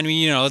remind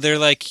me, they're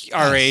like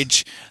our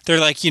age. They're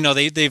like,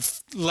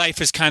 they've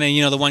life is kind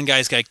of, the one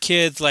guy's got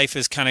kids, life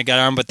has kind of got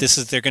on, but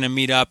they're going to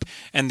meet up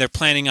and they're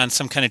planning on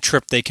some kind of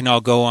trip they can all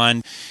go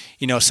on,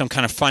 some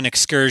kind of fun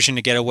excursion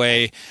to get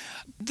away.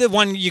 The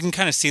one you can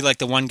kind of see, like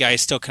the one guy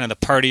is still kind of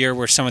the partier,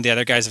 where some of the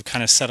other guys have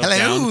kind of settled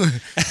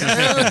down.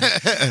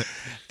 Hello.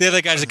 The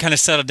other guys have kind of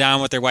settled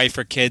down with their wife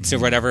or kids or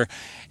whatever,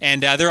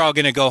 and they're all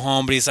going to go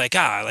home. But he's like,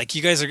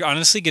 you guys are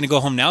honestly going to go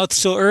home now? It's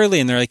still early.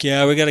 And they're like,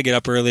 yeah, we got to get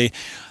up early.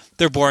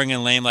 They're boring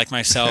and lame like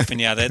myself,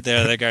 and yeah, the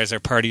other guys are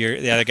partier.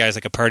 The other guy's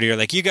like a partier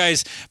like you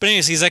guys. But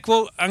anyways, he's like,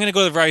 well, I'm going to go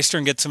to the variety store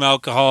and get some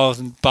alcohol,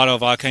 and a bottle of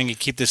vodka, and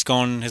keep this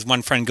going. His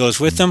one friend goes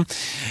with them.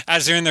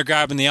 As they're in there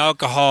grabbing the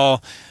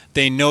alcohol,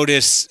 they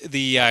notice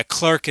the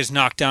clerk is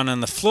knocked down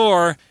on the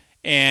floor.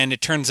 And it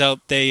turns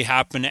out they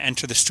happen to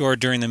enter the store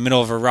during the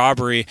middle of a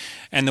robbery.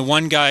 And the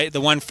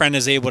one friend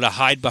is able to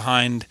hide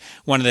behind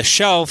one of the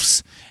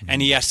shelves,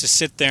 and he has to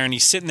sit there, and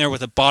he's sitting there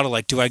with a bottle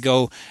like, do I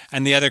go?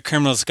 And the other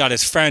criminal's got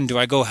his friend. Do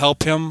I go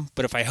help him?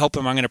 But if I help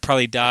him, I'm going to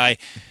probably die.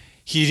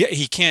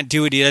 He can't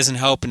do it. He doesn't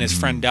help, and his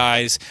friend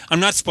dies. I'm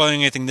not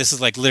spoiling anything. This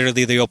is like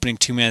literally the opening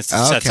 2 minutes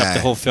that sets up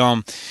the whole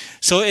film.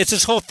 So it's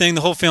this whole thing.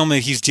 The whole film that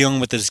he's dealing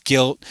with this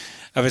guilt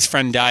of his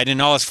friend died,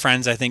 and all his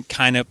friends, I think,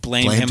 kind of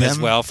blame him as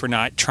well for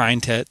not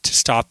trying to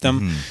stop them.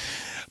 Mm-hmm.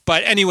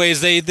 But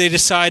anyways, they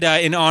decide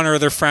in honor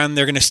of their friend,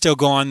 they're going to still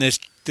go on this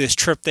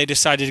trip they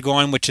decided to go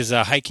on, which is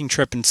a hiking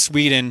trip in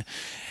Sweden.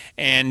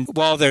 And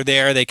while they're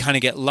there, they kind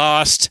of get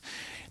lost.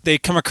 They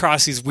come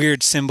across these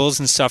weird symbols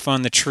and stuff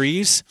on the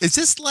trees. Is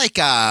this like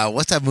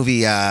what's that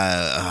movie,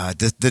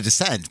 The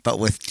Descent, but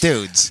with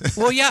dudes?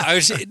 Well, yeah,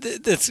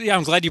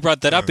 I'm glad you brought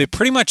that up. It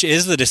pretty much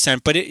is The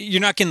Descent, but you're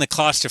not getting the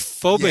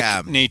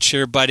claustrophobic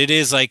nature, but it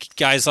is like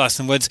guys lost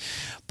in the woods.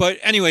 But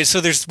anyway,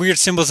 so there's weird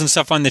symbols and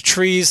stuff on the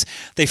trees.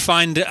 They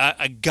find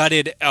a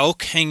gutted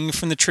elk hanging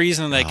from the trees,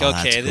 and they're like,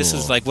 okay, cool. This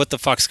is like, what the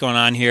fuck's going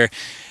on here?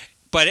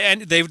 But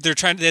they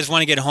just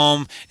want to get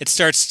home. It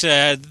starts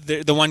to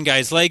the one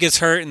guy's leg is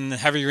hurt, and the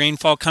heavy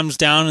rainfall comes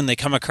down, and they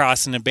come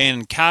across an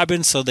abandoned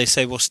cabin. So they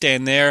say, "We'll stay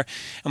in there."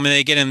 And when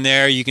they get in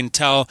there, you can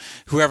tell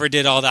whoever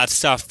did all that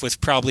stuff was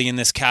probably in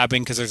this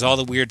cabin, because there's all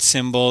the weird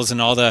symbols and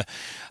all the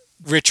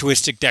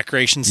ritualistic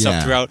decoration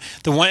stuff throughout.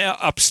 The one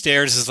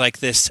upstairs is like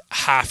this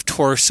half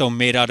torso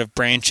made out of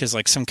branches,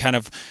 like some kind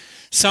of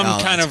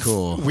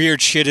cool.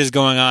 Weird shit is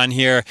going on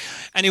here.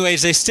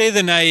 Anyways, they stay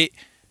the night.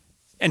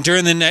 And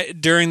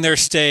during their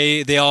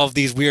stay, they all have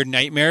these weird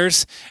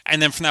nightmares.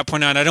 And then from that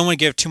point on, I don't want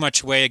to give too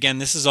much away. Again,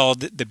 this is all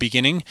the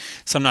beginning,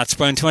 so I'm not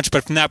spoiling too much.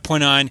 But from that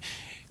point on,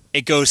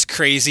 it goes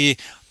crazy.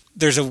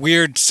 There's a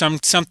weird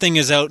something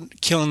is out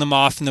killing them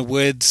off in the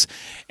woods,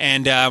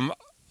 and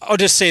I'll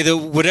just say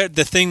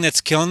the thing that's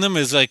killing them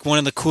is like one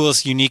of the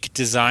coolest, unique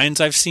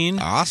designs I've seen.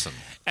 Awesome.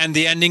 And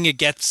the ending, it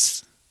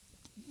gets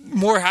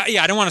more.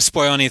 I don't want to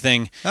spoil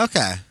anything.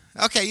 Okay.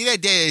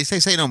 You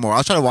say no more.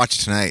 I'll try to watch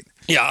it tonight.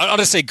 Yeah, I'll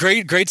just say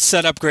great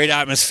setup, great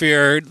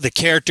atmosphere. The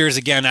characters,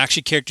 again,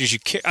 actually characters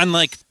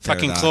unlike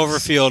fucking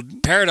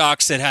Cloverfield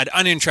Paradox that had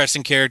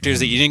uninteresting characters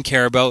that you didn't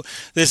care about.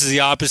 This is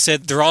the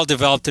opposite. They're all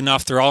developed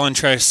enough. They're all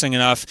interesting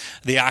enough.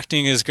 The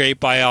acting is great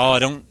by all. I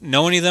don't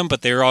know any of them,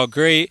 but they're all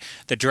great.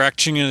 The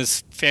direction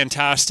is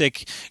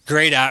fantastic.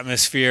 Great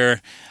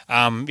atmosphere.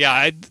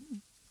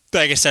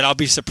 Like I said, I'll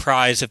be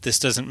surprised if this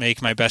doesn't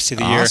make my best of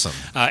the year.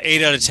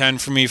 8 out of 10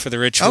 for me for The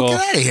Ritual. Oh,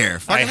 get out of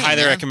here. I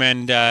highly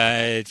recommend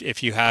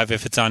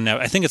if it's on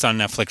I think it's on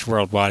Netflix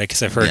worldwide,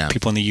 because I've heard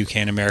people in the UK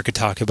and America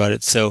talk about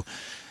it. So,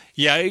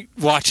 yeah,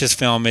 watch this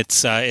film.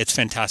 It's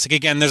fantastic.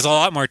 Again, there's a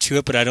lot more to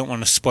it, but I don't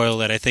want to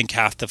spoil it. I think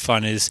half the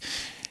fun is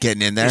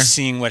getting in there,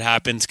 seeing what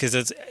happens, because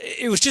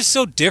it was just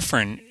so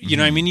different. You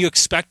know what I mean? You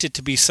expect it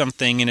to be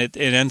something, and it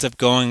ends up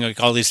going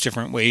like all these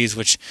different ways,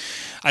 which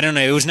I don't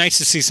know. It was nice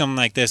to see something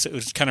like this. It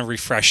was kind of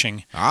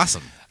refreshing.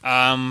 Awesome.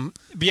 But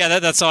yeah,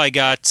 that's all I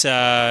got.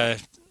 I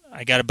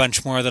got a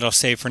bunch more that I'll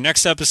save for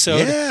next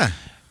episode. Yeah.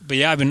 But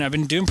yeah, I've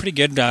been doing pretty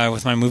good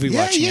with my movie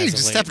watching. Yeah, you're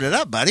just stepping it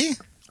up, buddy.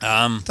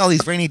 It's all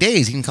these rainy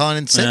days. You can call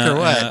in sick or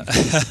what?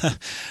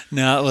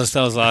 No, that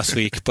was last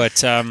week.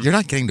 But you're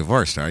not getting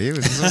divorced, are you?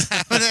 Is this what's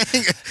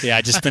happening? Yeah,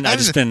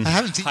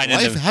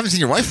 I haven't seen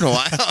your wife in a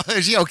while.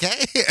 Is she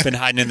okay? Been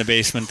hiding in the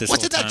basement this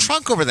What's whole in that time.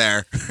 trunk over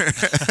there?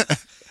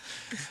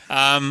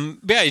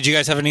 Yeah, did you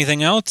guys have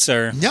anything else?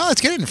 Or No,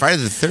 let's get into Friday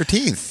the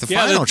 13th, the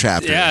final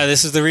chapter. Yeah,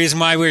 this is the reason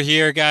why we're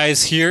here,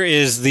 guys. Here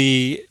is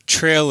the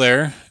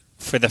trailer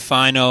for the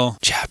final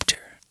chapter.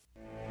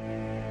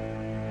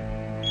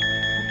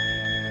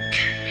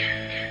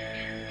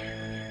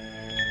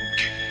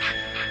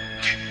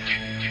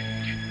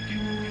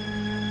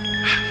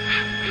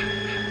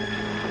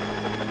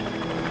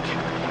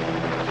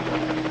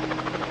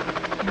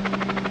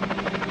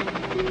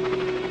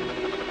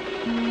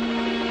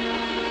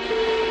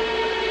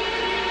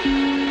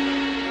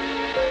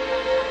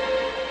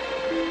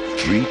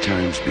 Three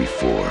times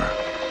before,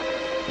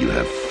 you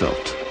have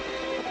felt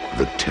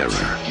the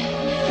terror,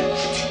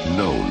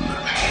 known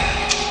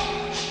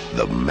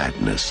the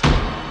madness,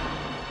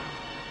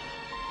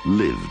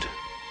 lived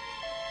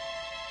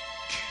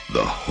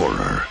the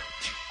horror.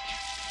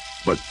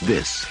 But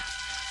this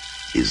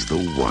is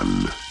the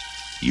one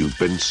you've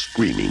been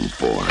screaming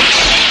for.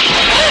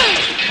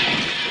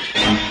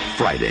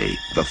 Friday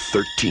the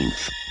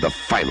 13th, the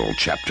final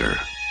chapter.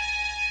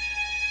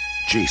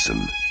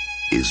 Jason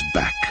is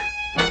back.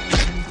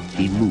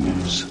 He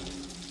moves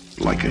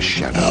like a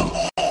shadow,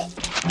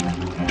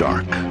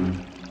 dark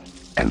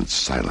and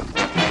silent.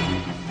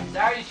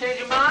 Sorry you changed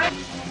your mind?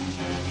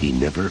 He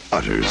never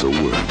utters a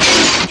word.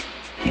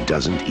 He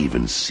doesn't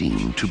even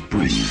seem to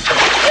breathe.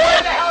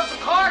 Where the hell's the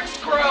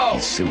corkscrew? He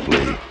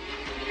simply,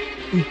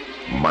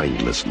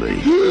 mindlessly,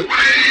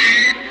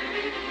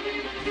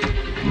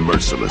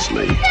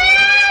 mercilessly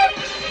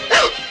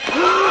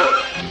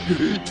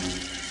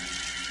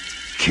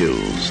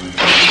kills.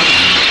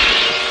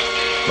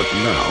 But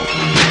now,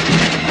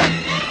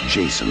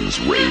 Jason's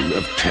reign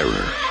of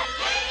terror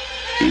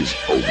is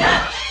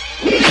over.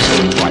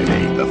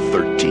 Friday the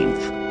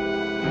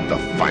 13th, the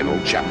final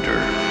chapter.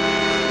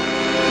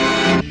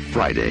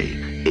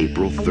 Friday,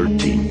 April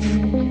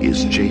 13th,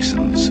 is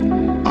Jason's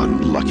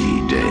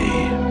unlucky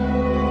day.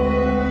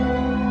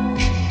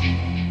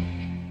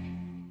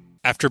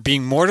 After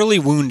being mortally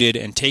wounded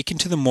and taken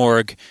to the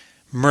morgue,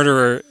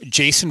 murderer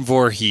Jason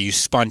Voorhees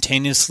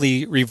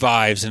spontaneously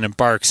revives and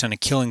embarks on a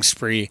killing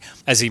spree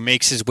as he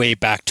makes his way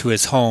back to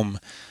his home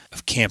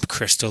of Camp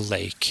Crystal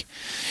Lake.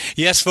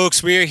 Yes,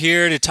 folks, we are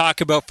here to talk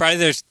about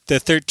Friday the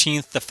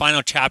 13th, the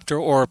final chapter,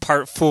 or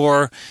part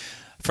 4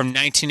 from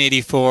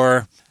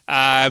 1984.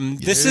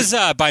 This is,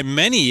 by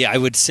many, I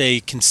would say,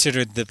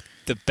 considered the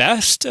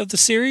best of the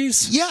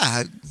series.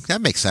 Yeah,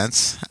 that makes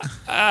sense.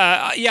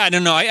 Yeah, I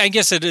don't know. I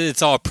guess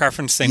it's all a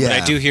preference thing, but I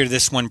Yeah. do hear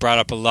this one brought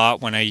up a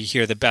lot when I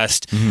hear the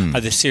best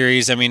of the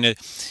series. I mean,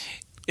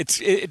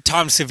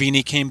 Tom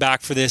Savini came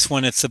back for this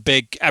one. It's a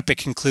big epic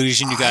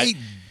conclusion. You got I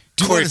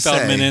do Corey wanna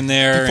Feldman say, in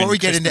there. before and we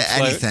get into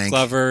Crispin anything,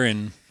 Glover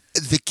and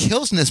the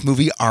kills in this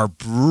movie are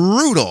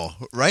brutal,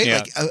 right? Yeah.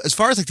 Like as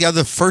far as like the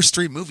other first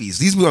 3 movies,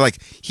 these movies are like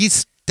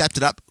he's stepped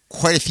it up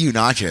quite a few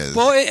notches.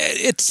 well,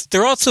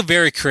 they're also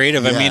very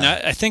creative. I Yeah. mean,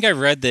 I think I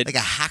read that. like a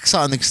hacksaw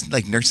on the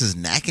like nurse's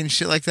neck and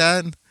shit like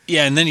that.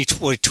 Yeah, and then he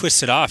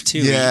twists it off too.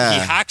 Yeah.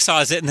 he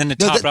hacksaws it and then to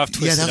No, top that- it off,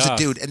 twists yeah, that was it off.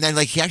 a dude. And then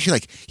like he actually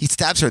like he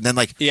stabs her and then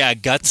like Yeah,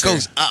 guts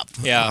goes her. up.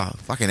 Yeah. Oh,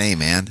 fucking A,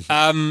 man.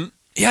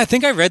 Yeah, I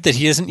think I read that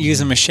he doesn't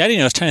use a machete.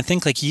 And I was trying to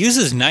think, like, he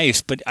uses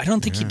knives, but I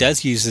don't think he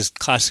does use his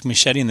classic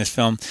machete in this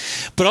film.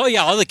 But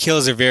all the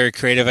kills are very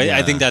creative.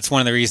 I think that's one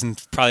of the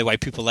reasons probably why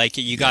people like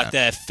it. You got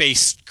the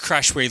face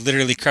crush where he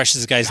literally crushes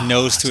the guy's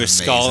nose to that's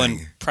his skull and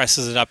amazing.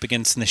 presses presses it up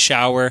against in the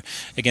shower,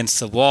 against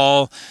the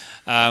wall.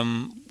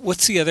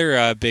 What's the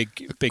other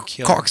big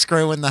kill?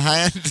 Corkscrew in the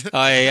hand.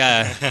 Oh,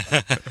 yeah.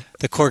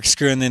 The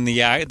corkscrew and then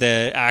the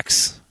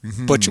axe.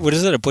 What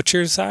is it, a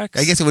butcher's axe?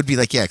 I guess it would be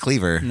like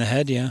cleaver. In the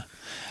head, yeah.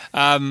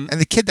 And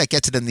the kid that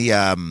gets it in the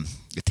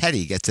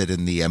Teddy gets it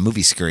in the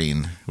movie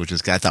screen, which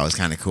I thought was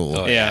kind of cool.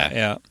 Oh,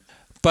 Yeah.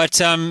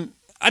 But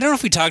I don't know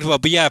if we talked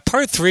about, but yeah,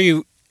 part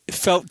 3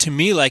 felt to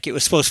me like it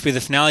was supposed to be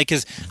the finale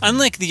because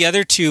unlike the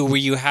other 2 where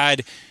you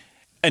had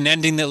an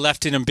ending that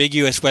left it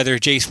ambiguous whether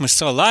Jason was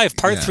still alive,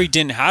 part 3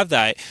 didn't have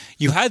that.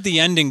 You had the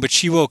ending, but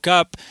she woke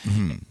up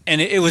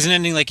and it was an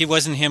ending like it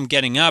wasn't him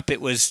getting up.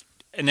 It was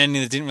an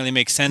ending that didn't really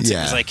make sense. It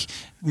Yeah. was like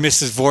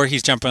Mrs.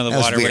 Voorhees jumping in the That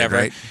was water, weird, whatever.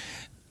 right?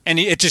 And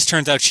it just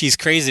turns out she's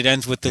crazy. It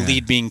ends with the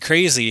lead being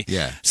crazy.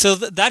 Yeah. So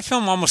that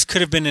film almost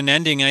could have been an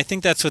ending, and I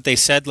think that's what they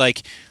said.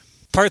 Like,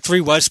 part 3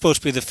 was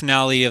supposed to be the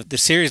finale of the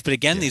series, but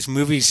again, these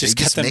movies just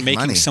They kept just them make making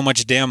money. so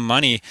much damn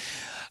money.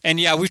 And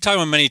yeah, we've talked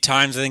about it many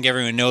times. I think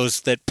everyone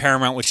knows that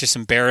Paramount was just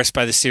embarrassed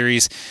by the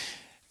series.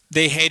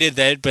 They hated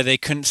that, but they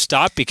couldn't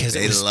stop because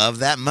They it was love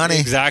that money.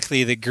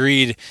 exactly the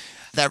greed.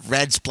 That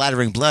red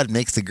splattering blood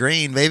makes the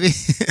green, baby.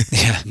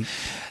 Yeah.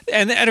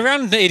 And at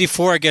around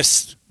 84, I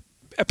guess,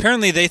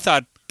 apparently they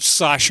thought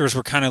slashers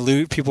were kind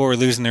of people were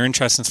losing their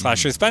interest in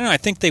slashers. But I don't know, I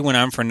think they went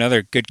on for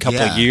another good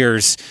couple of Yeah.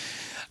 years.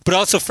 But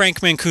also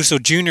Frank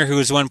Mancuso Jr., who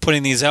was the one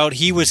putting these out,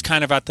 he was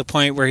kind of at the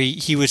point where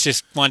he was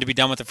just wanted to be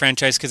done with the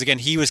franchise because, again,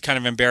 he was kind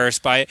of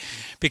embarrassed by it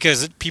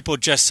because people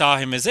just saw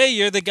him as, hey,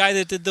 you're the guy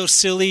that did those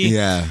silly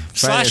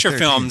slasher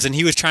films, and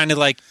he was trying to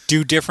like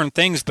do different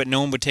things, but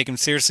no one would take him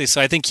seriously. So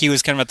I think he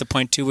was kind of at the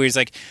point, too, where he's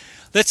like,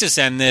 let's just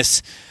end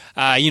this.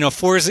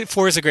 4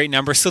 is a great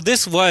number. So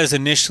this was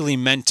initially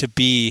meant to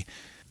be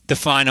the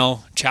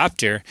final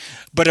chapter,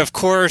 but of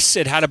course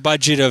it had a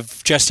budget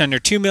of just under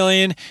 $2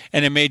 million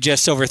and it made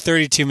just over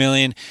 $32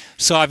 million,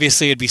 so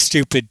obviously it'd be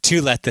stupid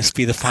to let this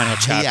be the final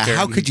chapter. Yeah,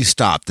 how could you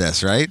stop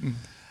this, right?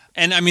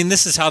 And I mean,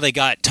 this is how they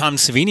got Tom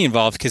Savini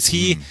involved, because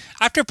he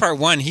after part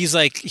 1 he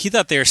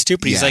thought they were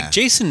stupid. He's like,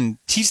 Jason,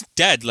 he's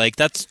dead, like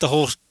that's the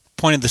whole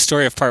point of the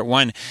story of part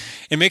 1.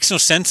 It makes no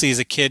sense that he's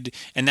a kid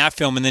in that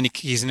film and then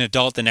he's an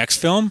adult the next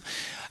film.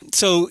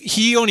 So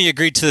he only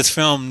agreed to this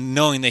film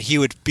knowing that he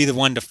would be the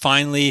one to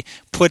finally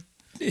put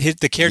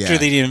the character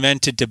that he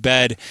invented to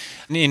bed,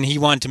 and he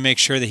wanted to make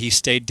sure that he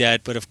stayed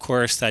dead, but of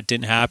course that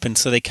didn't happen,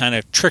 so they kind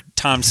of tricked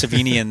Tom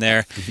Savini in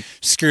there,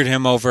 screwed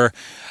him over.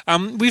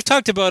 We've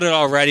talked about it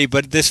already,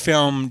 but this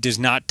film does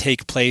not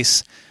take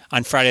place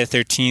on Friday the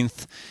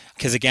 13th,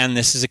 because again,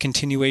 this is a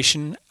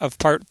continuation of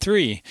part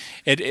 3.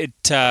 Okay,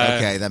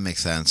 that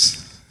makes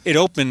sense. It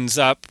opens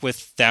up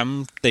with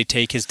them. They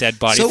take his dead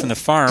body from the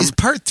farm. Is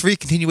part 3 a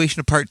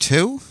continuation of part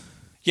 2?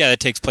 Yeah, that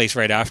takes place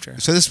right after.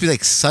 So this would be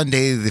like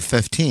Sunday the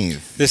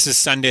 15th. This is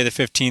Sunday the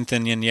 15th,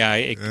 and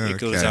it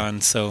goes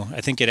on. So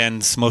I think it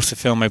ends, most of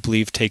the film, I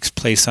believe, takes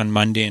place on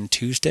Monday and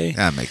Tuesday.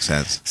 That makes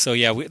sense. So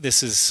yeah,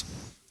 this is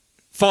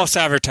false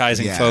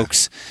advertising,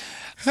 folks.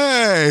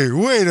 Hey,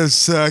 wait a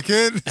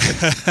second.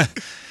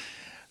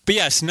 But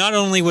yes, not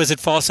only was it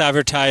false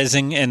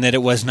advertising and that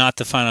it was not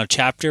the final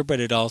chapter, but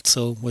it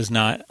also was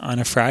not on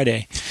a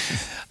Friday.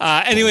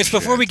 Anyways,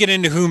 before we get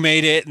into who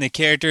made it and the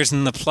characters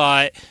and the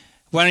plot,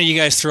 why don't you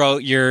guys throw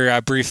out your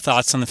brief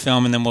thoughts on the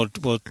film, and then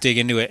we'll dig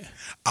into it.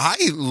 I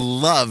don't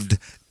want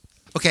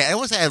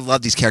to say I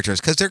love these characters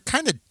because they're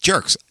kind of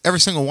jerks, every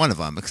single one of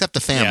them, except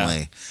the family.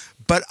 Yeah.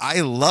 But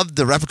I loved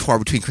the repertoire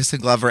between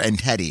Crispin Glover and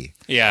Teddy.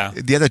 Yeah.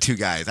 The other two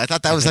guys. I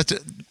thought that was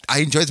I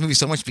enjoyed this movie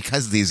so much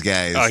because of these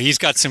guys. Oh, he's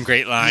got some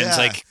great lines. Yeah.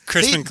 Like,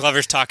 Crispin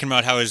Glover's talking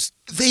about how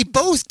They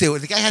both do.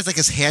 The guy has like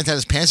his hands out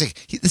his pants.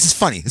 Like, this is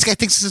funny. This guy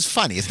thinks this is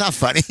funny. It's not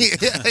funny.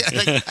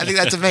 I think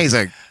that's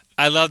amazing.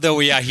 I love though.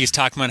 He's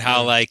talking about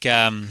how like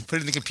put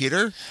it in the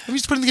computer. Let me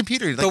just put it in the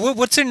computer. Like, but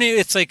what's her name?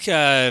 It's like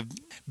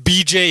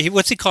BJ.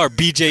 What's he call her?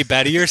 BJ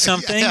Betty or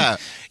something? Yeah.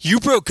 You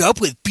broke up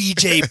with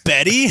BJ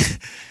Betty.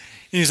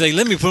 And he's like,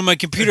 let me put on my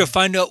computer,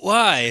 find out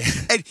why.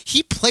 And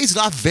he plays it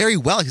off very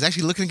well. He's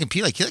actually looking at the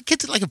computer like that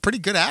kid's like a pretty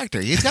good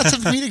actor. He's got some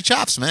comedic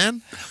chops,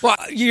 man. Well,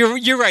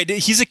 you're right.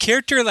 He's a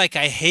character like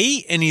I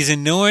hate, and he's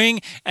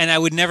annoying, and I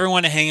would never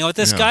want to hang out with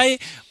this guy.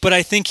 But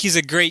I think he's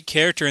a great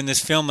character in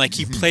this film. Like,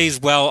 he plays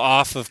well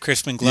off of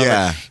Crispin Glover.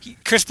 Yeah.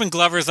 Crispin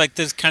Glover is like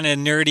this kind of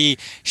nerdy,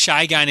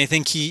 shy guy, and I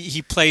think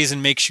he plays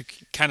and makes you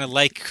kind of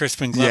like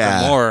Crispin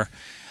Glover more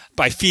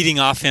by feeding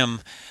off him.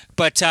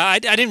 But I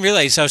didn't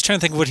realize. I was trying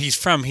to think of what he's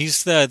from.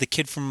 He's the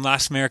kid from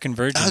Last American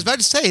Virgin. I was about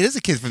to say, it is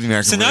a kid from the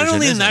American Virgin. So not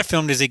only in that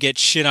film does he get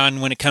shit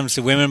on when it comes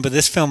to women, but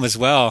this film as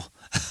well.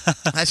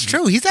 That's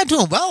true. He's not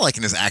doing well like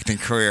in his acting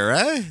career,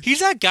 right?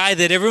 He's that guy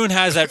that everyone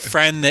has, that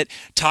friend that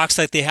talks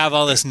like they have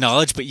all this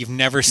knowledge, but you've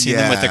never seen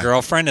them with a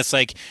girlfine. It's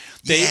like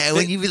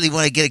when you really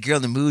want to get a girl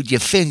in the mood, you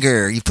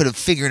put a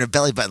finger in her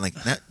belly button. Like,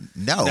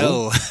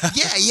 no.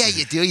 yeah,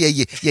 you do.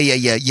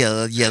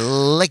 You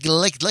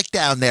lick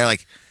down there.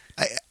 Like,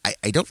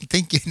 I don't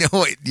think you know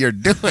what you're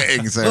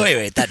doing. So.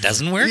 Wait, that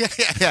doesn't work?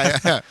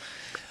 Yeah.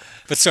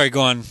 But sorry,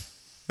 go on.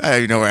 I don't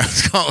even know where I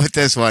was going with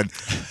this one.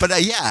 But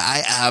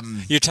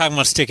you're talking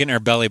about sticking her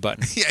belly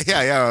button.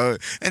 Yeah.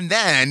 And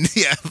then,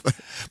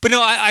 But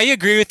no, I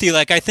agree with you.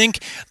 Like, I think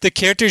the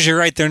characters, you're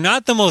right, they're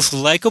not the most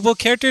likable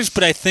characters,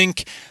 but I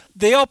think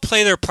they all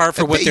play their part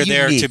for what they're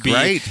there to be.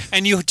 Right?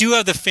 And you do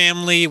have the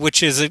family,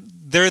 which is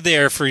they're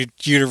there for you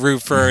to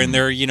root for, and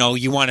they're,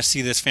 you want to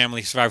see this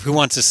family survive. Who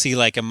wants to see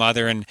like a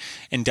mother and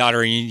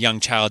daughter and a young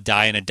child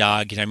die and a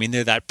dog? I mean,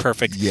 they're that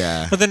perfect.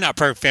 Yeah. Well, they're not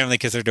perfect family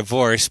because they're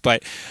divorced,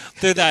 but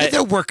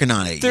they're working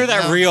on it. They're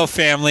that real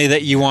family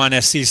that you want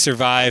to see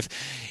survive.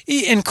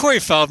 And Corey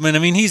Feldman, I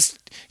mean, he's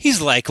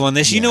likable in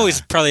this.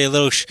 He's probably a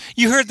little.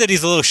 You heard that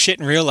he's a little shit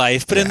in real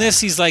life, but in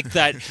this, he's like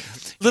that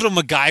little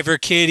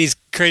MacGyver kid. He's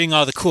creating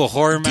all the cool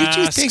horror masks.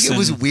 Did you think it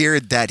was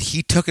weird that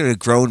he took a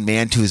grown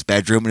man to his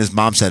bedroom and his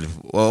mom said,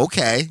 well,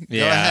 okay, go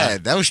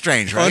ahead. That was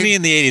strange, right? Only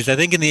in the 80s. I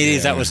think in the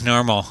 80s that was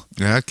normal.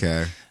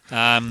 Okay.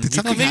 Did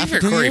something happen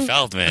for Corey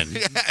Feldman?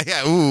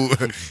 Yeah. Ooh.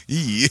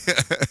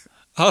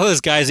 All those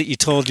guys that you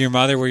told your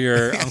mother were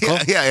your uncle?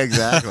 Yeah,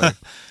 exactly.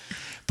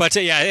 But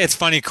it's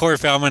funny, Corey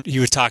Feldman, he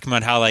was talking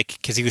about how, like,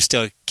 because he was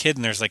still a kid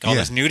and there's like all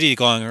this nudity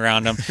going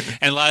around him,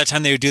 and a lot of the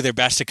time they would do their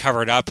best to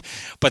cover it up,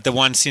 but the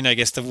one scene, I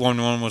guess the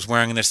one was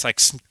wearing this like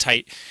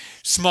tight,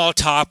 small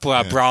top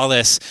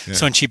braless,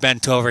 so when she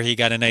bent over, he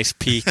got a nice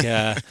peek,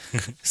 so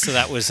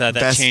that was, that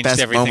changed best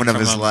everything moment of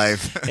from his him.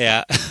 life.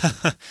 Yeah.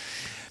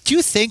 Did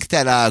you think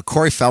that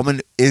Corey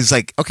Feldman is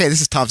like, okay, this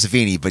is Tom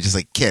Savini, but just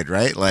like kid,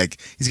 right? Like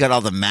he's got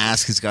all the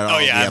masks, he's got all Oh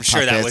yeah, the I'm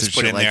sure that puppets was and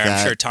put shit in like there. that.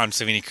 I'm sure Tom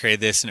Savini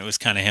created this, and it was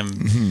kind of him.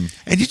 Mm-hmm.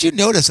 And did you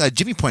notice,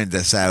 Jimmy pointed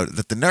this out,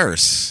 that the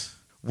nurse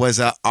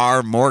was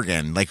R.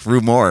 Morgan, like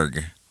Rue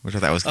Morgue, which I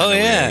thought was kind of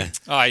weird.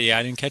 Oh yeah,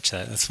 I didn't catch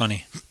that. That's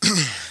funny.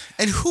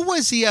 And who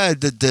was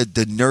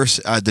the nurse,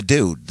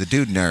 the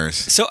dude nurse?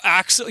 So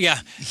Axel, yeah,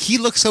 He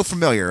looks so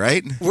familiar,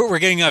 right? we're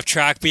getting off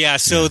track, but yeah.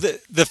 So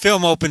the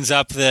film opens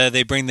up.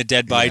 They bring the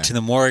dead body to the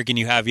morgue, and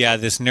you have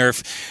this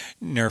nerf.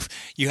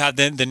 You have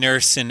the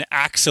nurse and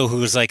Axel,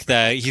 who's like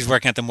he's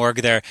working at the morgue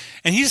there,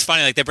 and he's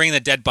funny. Like they bring the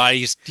dead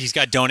body. He's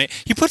got donut.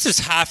 He puts his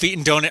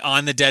half-eaten donut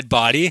on the dead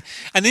body,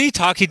 and then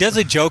he does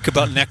a joke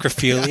about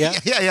necrophilia.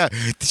 Yeah.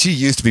 She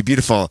used to be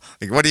beautiful.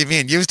 Like, what do you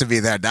mean used to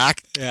be there,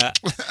 Doc? Yeah.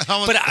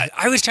 But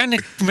I was trying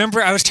to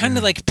remember. I was trying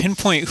to like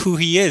pinpoint who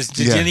he is.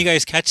 Did any of you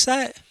guys catch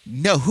that?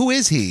 No, who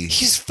is he?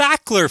 He's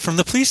Fackler from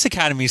the Police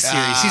Academy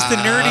series. He's the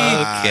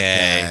nerdy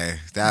Okay.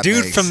 That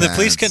dude makes from the sense.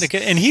 Police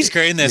Academy, and he's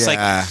great in this.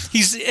 Yeah. Like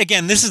he's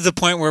again, this is the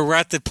point where we're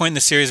at the point in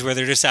the series where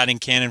they're just adding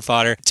cannon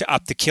fodder to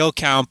up the kill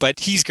count.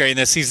 But he's great in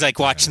this. He's like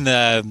watching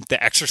the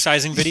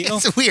exercising video.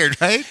 It's weird,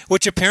 right?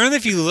 Which apparently,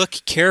 if you look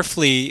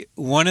carefully,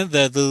 one of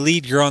the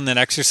lead girl in that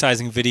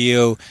exercising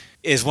video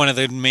is one of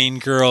the main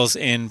girls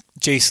in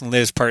Jason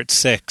Lives Part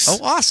 6. Oh,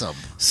 awesome.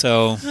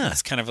 So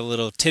that's kind of a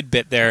little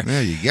tidbit there.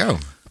 There you go.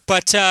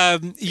 But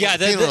yeah,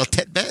 A little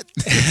tidbit.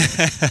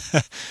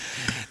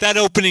 that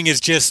opening is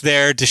just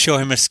there to show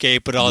him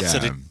escape, but also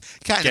to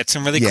get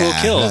some really cool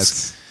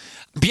kills.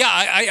 But yeah,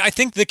 I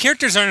think the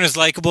characters aren't as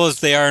likable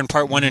as they are in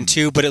Part 1 and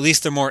 2, but at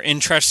least they're more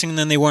interesting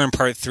than they were in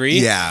Part 3.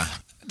 Yeah.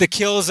 The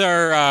kills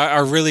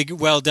are really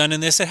well done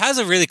in this. It has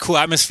a really cool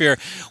atmosphere.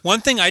 One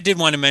thing I did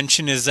want to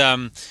mention is,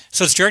 so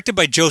it's directed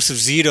by Joseph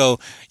Zito.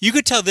 You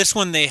could tell this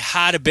one they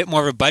had a bit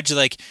more of a budget.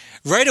 Like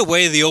right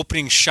away, the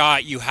opening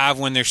shot you have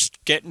when they're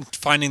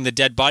finding the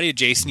dead body of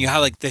Jason, you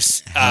have like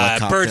this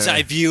bird's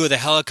eye view of the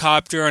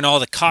helicopter and all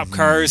the cop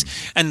cars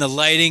and the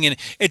lighting, and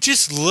it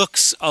just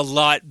looks a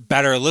lot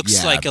better. It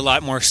looks like a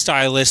lot more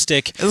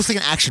stylistic. It looks like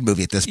an action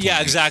movie at this point. Yeah,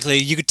 exactly.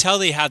 You could tell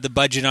they had the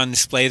budget on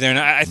display there, and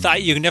I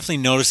thought you can definitely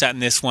notice that in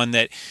this one,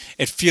 that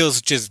it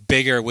feels just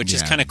bigger, which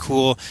is kind of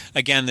cool.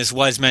 Again, this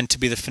was meant to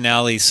be the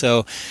finale,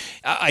 so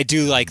I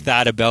do like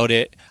that about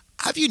it.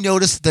 Have you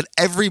noticed that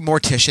every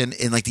mortician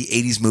in like the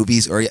 80s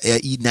movies or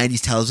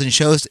 90s television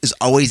shows is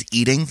always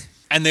eating?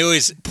 And they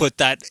always put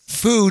that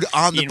food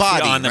on the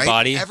body, on the right?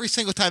 body. Every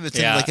single time it's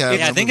Yeah. in like a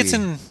Yeah, I think it's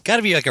in... Got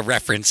to be like a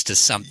reference to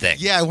something.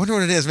 Yeah, I wonder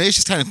what it is. Maybe it's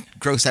just trying to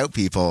gross out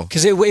people.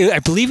 Because I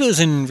believe it was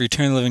in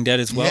Return of the Living Dead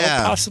as well,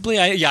 Yeah. possibly.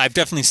 I've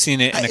definitely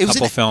seen it in a It was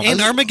couple in- films.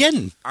 And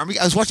Armageddon. I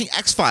was watching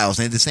X-Files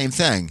and they did the same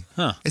thing.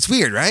 Huh. It's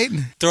weird, right?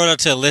 Throw it out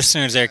to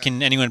listeners there.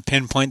 Can anyone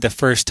pinpoint the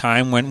first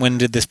time? When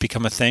did this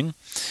become a thing?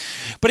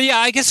 But yeah,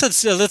 I guess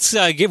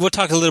we'll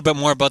talk a little bit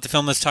more about the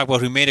film. Let's talk about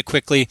who made it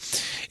quickly.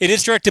 It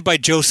is directed by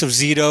Joseph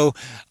Zito.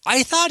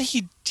 I thought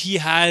he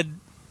had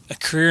a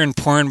career in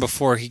porn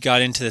before he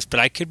got into this, but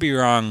I could be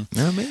wrong.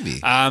 No,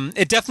 maybe.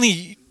 It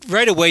definitely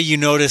right away you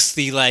notice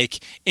the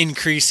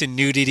increase in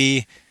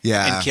nudity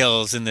and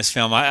kills in this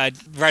film. I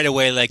right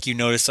away you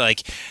notice in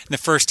the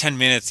first 10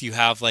 minutes you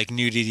have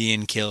nudity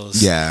and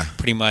kills. Yeah.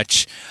 Pretty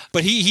much.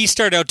 But he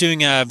started out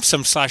doing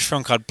some slash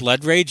film called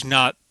Blood Rage,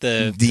 not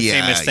the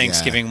famous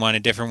Thanksgiving one, a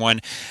different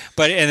one.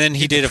 And then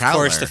he did, of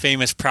course, the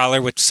famous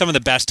Prowler with some of the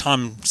best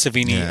Tom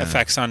Savini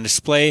effects on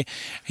display.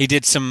 He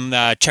did some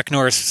Chuck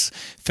Norris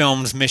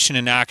films, Mission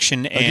in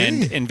Action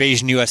and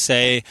Invasion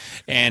USA,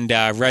 and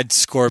Red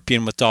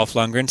Scorpion with Dolph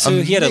Lundgren.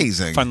 So he had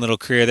a fun little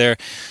career there.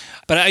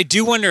 But I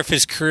do wonder if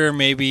his career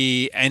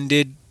maybe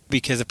ended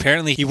because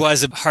apparently he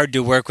was hard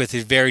to work with.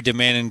 He's a very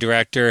demanding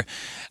director.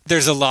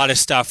 There's a lot of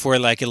stuff where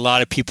a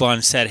lot of people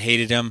on set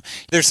hated him.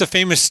 There's a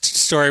famous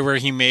story where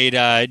he made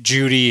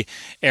Judy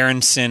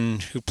Aronson,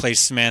 who plays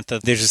Samantha.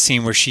 There's a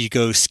scene where she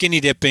goes skinny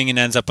dipping and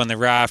ends up on the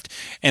raft.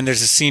 And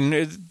there's a scene,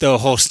 the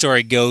whole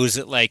story goes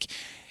that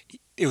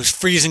it was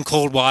freezing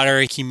cold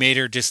water. He made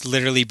her just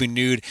literally be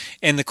nude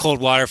in the cold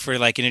water for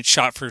and it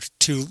shot for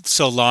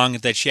so long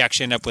that she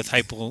actually ended up with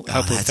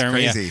hypothermia. That's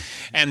crazy.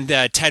 And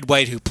Ted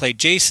White, who played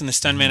Jason, the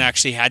stuntman,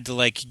 actually had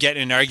to get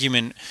in an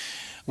argument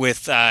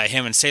with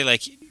him and say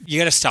you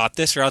got to stop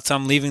this or else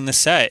I'm leaving the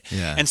set.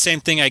 Yeah. And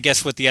same thing, I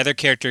guess, with the other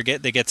character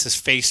that gets his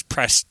face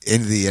pressed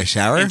into the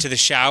shower. Into the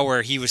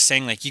shower, he was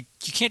saying you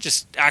can't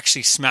just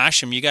actually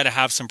smash him. You got to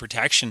have some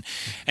protection.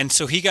 And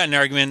so he got an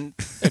argument,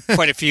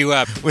 quite a few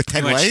with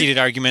Ted White? heated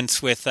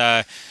arguments with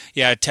Ted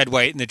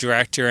White and the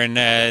director,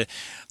 and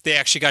they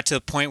actually got to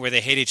the point where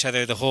they hate each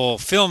other the whole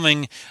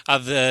filming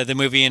of the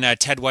movie. And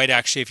Ted White,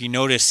 actually, if you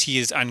notice, he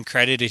is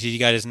uncredited. He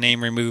got his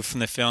name removed from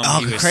the film. Oh,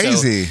 he was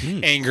crazy. so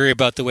angry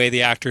about the way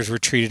the actors were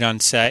treated on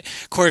set.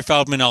 Corey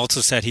Feldman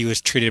also said he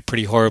was treated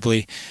pretty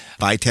horribly.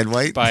 By Ted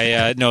White?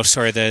 The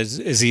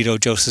Zito,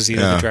 Joseph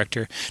Zito, the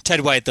director.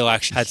 Ted White, though,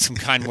 actually had some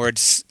kind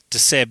words to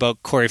say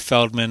about Corey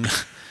Feldman.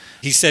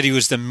 He said he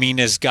was the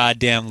meanest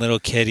goddamn little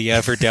kid he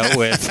ever dealt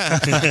with.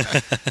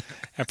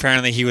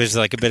 Apparently, he was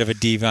a bit of a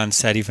diva on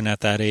set even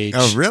at that age.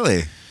 Oh,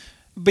 really?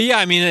 But yeah,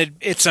 I mean,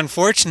 it's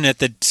unfortunate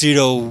that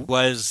Zito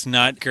was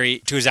not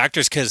great to his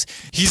actors because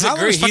he's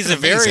Fowler's he's a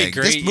fucking very amazing.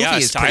 This great, movie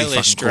is pretty stylish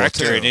fucking cool,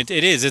 director, too. and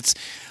it is.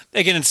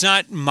 It's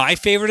not my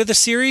favorite of the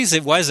series.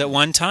 It was at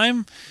one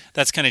time.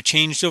 That's kind of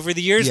changed over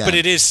the years, Yeah. but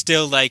it is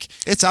still like,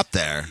 It's up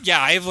there.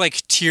 yeah, I have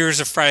like tiers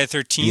of Friday the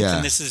 13th, Yeah.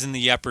 and this is in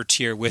the upper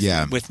tier with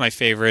Yeah. with my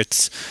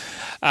favorites.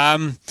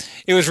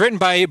 It was written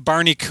by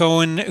Barney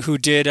Cohen, who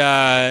did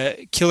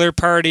Killer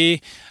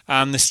Party,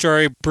 the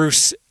story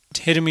Bruce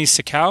Hidemi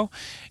Sakau,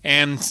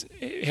 and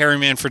Harry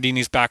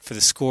Manfredini's back for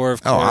the score,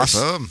 of Oh, course.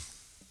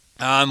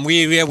 awesome.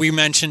 We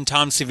mentioned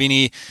Tom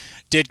Savini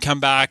did come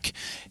back.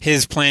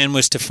 His plan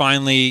was to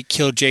finally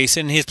kill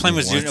Jason. His plan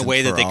was Once in a and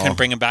way that for they couldn't all.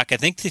 bring him back. I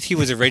think that he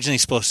was originally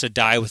supposed to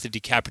die with a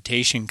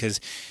decapitation because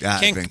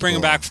That'd can't been bring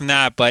him cool. back from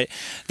that. But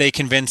they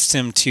convinced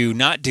him to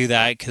not do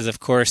that because, of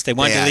course, they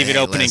wanted Yeah, to leave it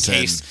hey, open listen. in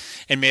case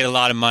it made a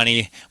lot of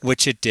money,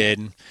 which it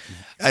did.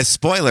 As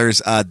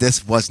spoilers,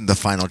 this wasn't the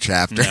final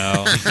chapter.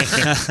 No.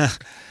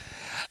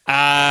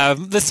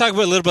 Let's talk a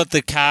little about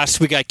the cast.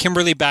 We got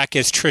Kimberly back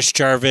as Trish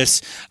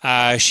Jarvis.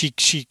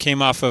 She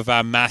came off of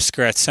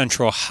Massacre at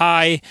Central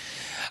High.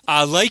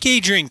 Like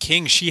Adrienne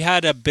King, she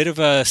had a bit of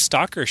a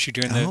stalker issue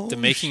during the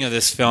making of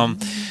this film.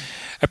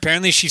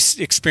 Apparently, she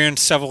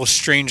experienced several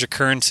strange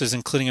occurrences,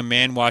 including a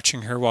man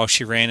watching her while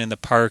she ran in the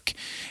park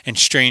and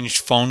strange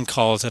phone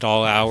calls at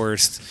all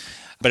hours.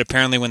 But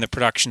apparently, when the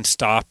production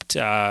stopped,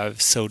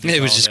 so did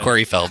It was all just the-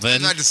 Corey I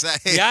Feldman. was about to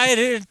say. Yeah,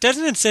 it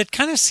doesn't. It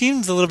kind of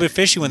seems a little bit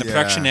fishy when the Yeah.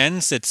 production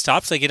ends. It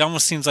stops. Like it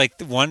almost seems like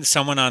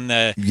someone on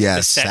the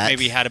set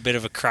maybe had a bit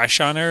of a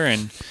crush on her,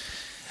 and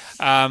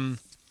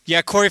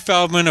Corey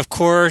Feldman, of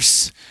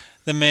course,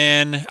 the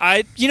man.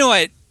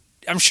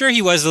 I'm sure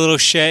he was a little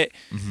shit,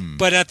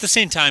 but at the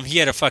same time, he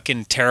had a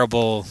fucking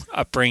terrible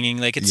upbringing.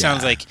 Like it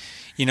sounds Yeah. like,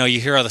 you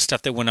hear all the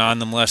stuff that went on,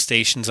 the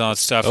molestations, all that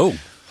stuff. Oh,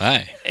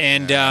 hi.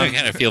 And I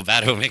kind of feel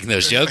bad about making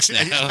those jokes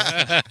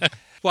now.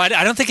 well,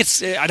 I don't think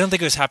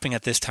it was happening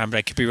at this time, but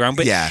I could be wrong.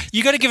 But Yeah.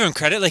 you got to give him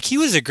credit. Like he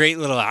was a great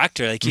little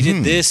actor. Like he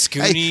did this,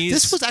 Goonies. Hey,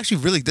 this was actually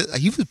really good.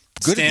 He was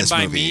good in Stand this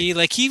by movie. Me.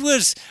 Like he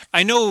was.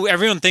 I know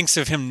everyone thinks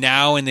of him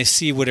now, and they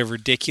see what a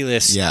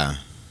ridiculous Yeah.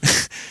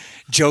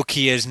 joke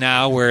he is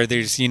now. Where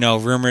there's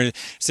rumors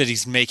that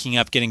he's making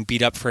up, getting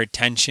beat up for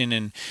attention,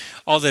 and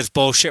all this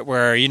bullshit.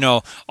 Where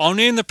I'll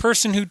name the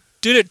person who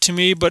did it to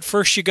me, but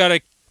first you got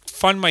to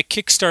fund my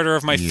Kickstarter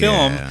of my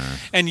film,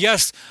 and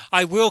yes,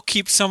 I will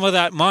keep some of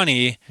that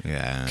money.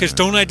 Yeah. Because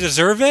don't I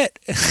deserve it?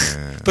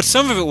 But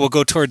some of it will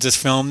go towards this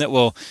film that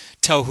will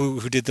tell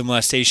who did the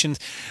molestations.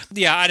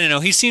 Yeah, I don't know.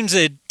 He seems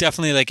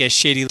definitely like a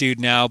shady dude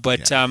now.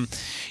 But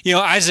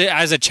as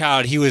a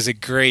child, he was a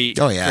great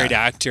great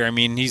actor. I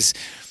mean, he's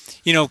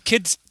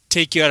kids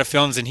take you out of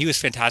films, and he was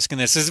fantastic in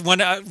this. This is one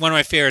of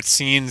my favorite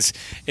scenes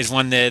is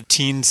when the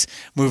teens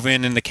move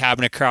in the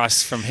cabin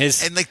across from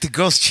his. And like the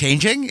girl's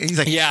changing, and he's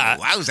like, Yeah.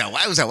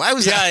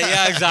 wowza.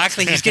 Yeah,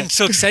 exactly. He's getting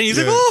so excited. He's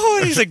like, oh,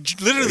 and he's like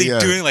literally Yeah.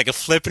 doing like a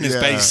flip in his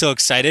bed. He's so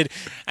excited.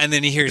 And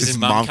then he hears his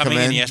mom coming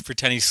in, and he has to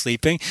pretend he's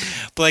sleeping.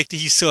 But like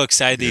he's so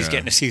excited that he's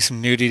getting to see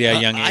some nudity at a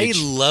young age. I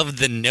love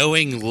the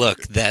knowing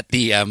look that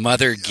the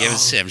mother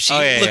gives him. She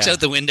looks out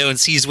the window and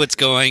sees what's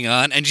going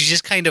on, and she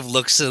just kind of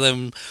looks at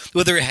them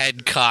with her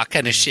head cocked,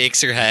 kind of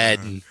shakes her head,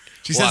 and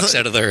walks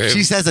out of the room.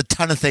 She says a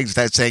ton of things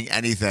without saying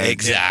anything.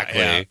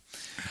 Exactly.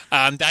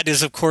 Yeah. That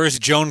is, of course,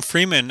 Joan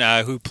Freeman,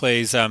 who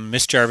plays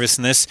Miss Jarvis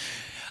in this.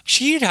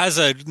 She has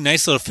a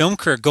nice little film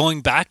career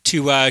going back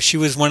to she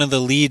was one of the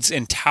leads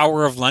in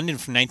Tower of London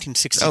from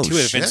 1962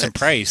 with Vincent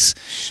Price.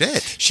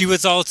 Shit. She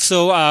was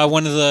also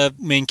one of the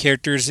main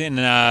characters in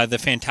the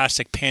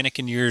Fantastic Panic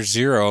in Year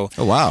Zero.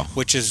 Oh, wow.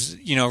 Which is,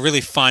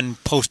 really fun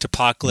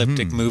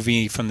post-apocalyptic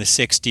movie from the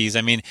 60s.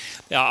 I mean,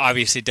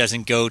 obviously it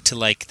doesn't go to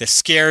like the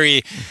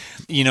scary,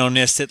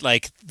 ness that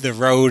like The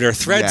Road or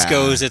Threads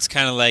goes. It's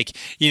kind of like,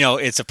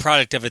 it's a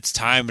product of its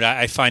time, but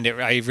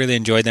I really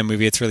enjoyed that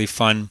movie. It's really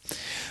fun.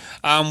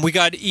 We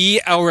got E.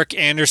 Elric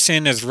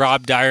Anderson as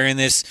Rob Dyer in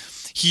this.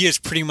 He is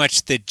pretty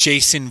much the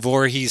Jason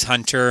Voorhees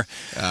hunter.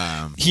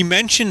 He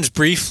mentions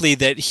briefly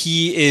that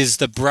he is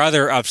the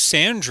brother of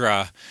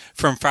Sandra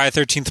from Friday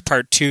the 13th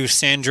Part 2.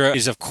 Sandra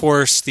is, of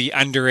course, the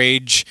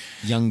underage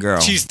young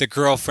girl. She's the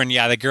girlfriend,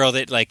 the girl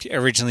that like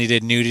originally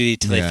did nudity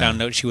till they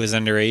found out she was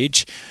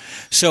underage.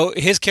 So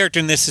his character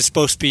in this is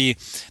supposed to be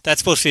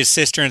his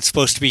sister, and it's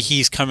supposed to be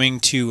he's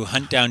coming to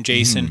hunt down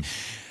Jason.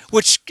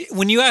 Which,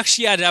 when you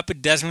actually add it up,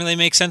 it doesn't really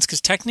make sense because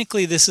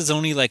technically this is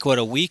only like,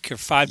 a week or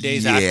 5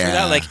 days after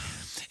that? Like,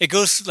 it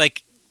goes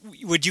like,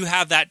 would you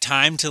have that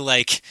time to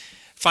like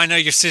find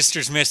out your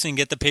sister's missing,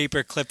 get the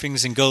paper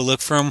clippings, and go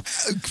look for them?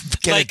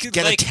 Get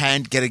a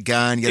tent, get a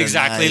gun, get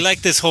exactly. a knife.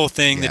 Like this whole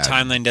thing, Yeah. the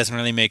timeline doesn't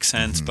really make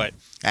sense, but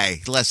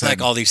Hey, listen.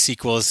 like all these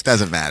sequels,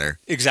 doesn't matter.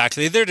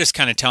 exactly. They're just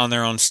kind of telling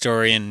their own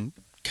story and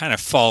kind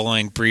of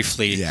following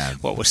briefly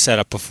what was set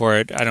up before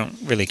it. I don't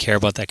really care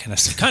about that kind of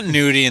stuff.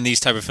 Continuity in these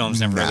type of films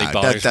never really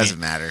bothers that doesn't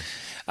me. matter.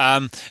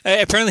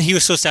 Apparently he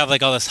was supposed to have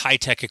like all this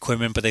high-tech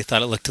equipment, but they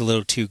thought it looked a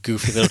little too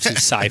goofy, a little too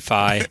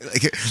sci-fi.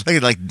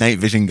 like night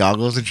vision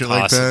goggles and shit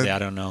Possibly, like that. I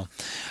don't know.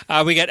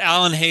 We got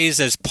Alan Hayes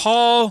as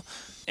Paul,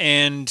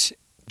 and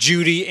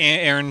Judy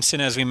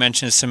Aronson, as we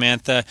mentioned, is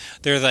Samantha.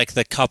 They're like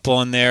the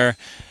couple in there.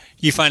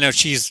 You find out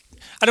she's,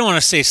 I don't want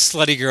to say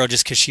slutty girl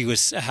just because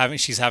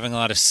she's having a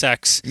lot of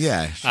sex.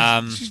 Yeah,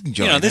 she's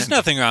enjoying there's it.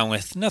 nothing wrong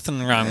with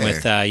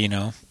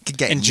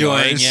Getting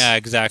enjoying. yours. Yeah,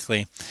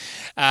 exactly.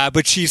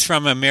 But she's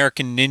from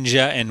American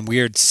Ninja and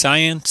Weird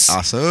Science.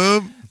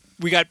 Awesome.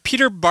 We got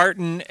Peter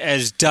Barton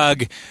as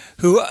Doug,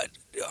 who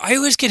I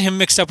always get him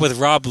mixed up with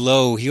Rob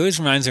Lowe. He always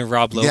reminds me of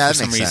Rob Lowe for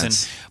some reason.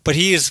 Sense. But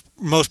he is,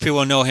 most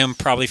people know him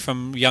probably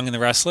from Young and the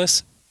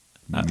Restless.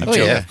 I'm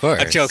joking. Yeah, of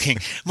course. I'm joking.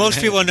 Most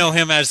people know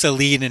him as the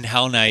lead in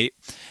Hell Night.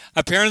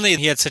 Apparently,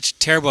 he had such a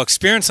terrible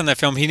experience on that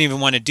film, he didn't even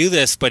want to do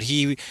this, but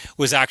he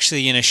was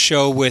actually in a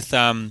show with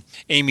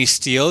Amy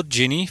Steele,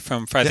 Ginny,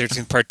 from Friday the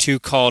 13th Part 2,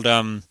 called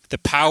The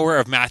Power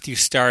of Matthew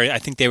Starr. I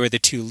think they were the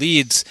two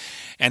leads,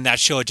 and that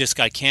show just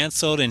got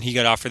canceled, and he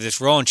got offered this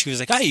role, and she was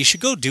like, you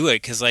should go do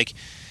it, because, like...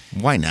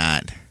 Why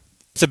not?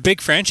 It's a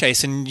big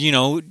franchise, and,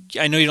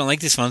 I know you don't like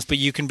these films, but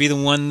you can be the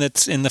one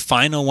that's in the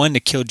final one to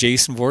kill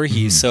Jason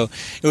Voorhees. So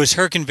it was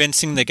her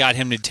convincing that got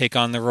him to take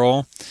on the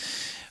role,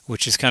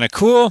 which is kind of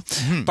cool.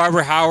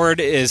 Barbara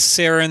Howard is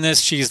Sarah in this.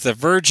 She's the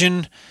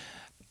virgin.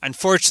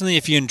 Unfortunately,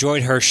 if you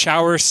enjoyed her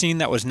shower scene,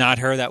 that was not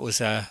her. That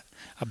was a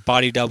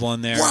body double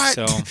in there.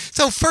 What?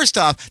 So first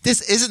off,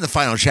 this isn't the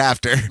final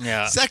chapter.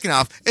 Yeah. Second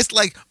off, it's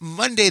like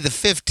Monday the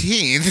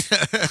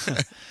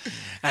 15th.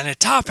 And to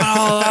top it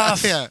all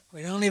off,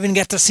 we don't even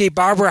get to see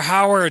Barbara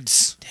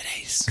Howard's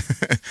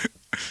titties.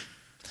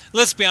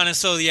 Let's be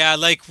honest, so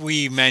like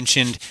we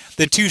mentioned,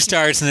 the two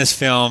stars in this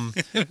film.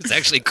 It's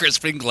actually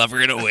Crispin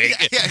Glover in a wig.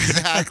 Yeah,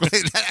 exactly.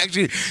 That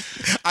actually,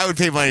 I would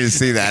pay money to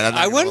see that.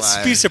 I wouldn't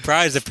be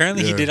surprised.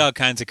 Apparently, he did all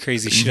kinds of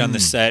crazy shit on the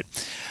set.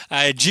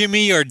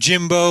 Jimmy or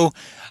Jimbo.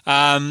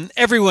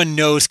 Everyone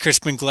knows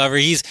Crispin Glover.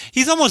 He's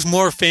almost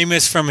more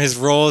famous from his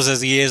roles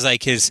as he is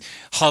like his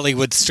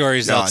Hollywood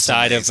stories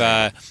outside of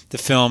the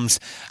films.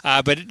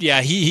 But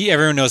yeah,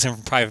 everyone knows him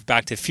from Private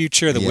Back to the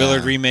Future, the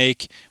Willard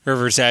remake,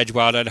 River's Edge,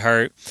 Wild at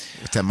Heart.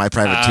 What's that, My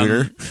Private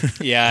Tutor?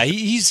 Yeah,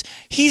 he's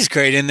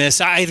great in this.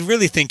 I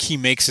really think he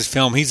makes his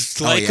film. He's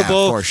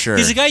likable. For sure.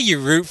 He's a guy you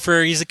root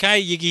for. He's a guy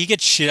you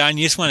get shit on.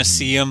 You just want to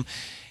see him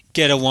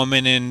get a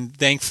woman, and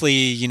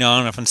thankfully, I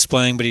don't know if I'm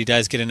spoiling, but he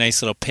does get a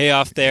nice little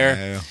payoff there.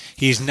 Yeah.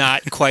 He's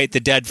not quite the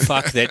dead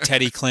fuck that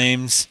Teddy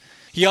claims.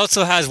 He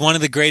also has one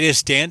of the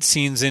greatest dance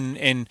scenes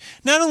in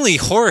not only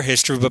horror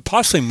history, but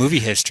possibly movie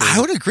history. I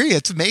would agree.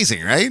 It's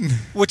amazing, right?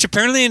 Which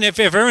apparently, and if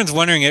everyone's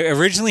wondering,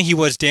 originally he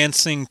was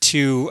dancing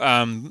to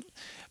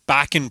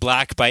Back in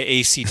Black by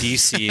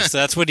AC/DC. So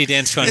that's what he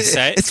danced to on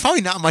set. It's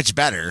probably not much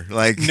better.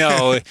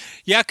 No.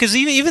 Yeah, because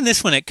even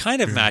this one, it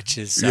kind of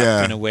matches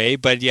up in a way.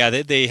 But yeah,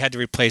 they had to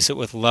replace it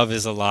with Love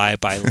is a Lie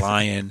by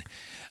Lion.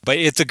 But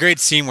it's a great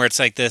scene where it's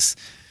like this.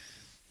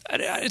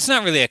 It's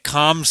not really a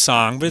calm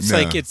song, but it's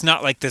like it's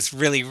not like this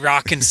really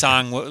rocking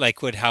song like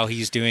how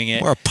he's doing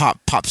it. More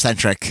pop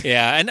centric.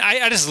 Yeah, and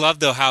I just love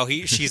though how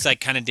she's like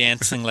kind of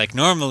dancing like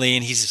normally,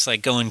 and he's just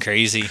like going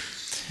crazy.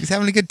 He's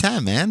having a good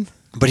time, man.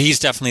 But he's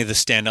definitely the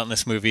standout in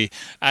this movie,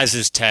 as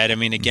is Ted. I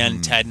mean, again,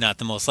 Ted, not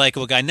the most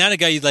likable guy, not a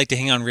guy you'd like to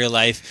hang on in real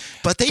life.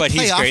 But they play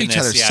he's off great in each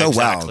this. other Yeah, so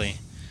exactly.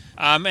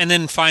 well. And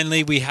then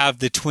finally, we have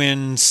the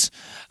twins,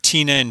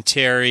 Tina and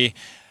Terry.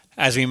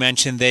 As we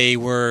mentioned, they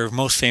were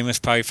most famous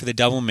probably for the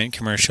Double Mint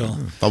commercial.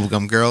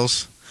 Bubblegum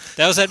Girls.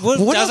 That was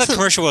that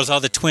commercial was all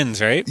the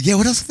twins, right? Yeah,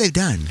 what else have they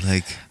done?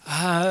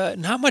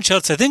 Not much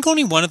else. I think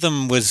only one of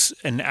them was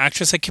an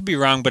actress. I could be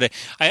wrong, but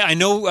I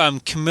know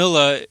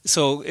Camilla.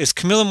 So is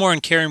Camilla Moore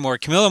and Carrie Moore.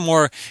 Camilla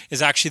Moore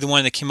is actually the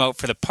one that came out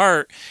for the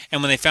part.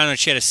 And when they found out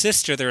she had a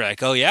sister, they were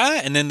like, "Oh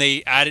yeah!" And then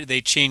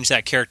they changed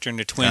that character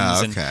into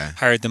twins and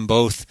hired them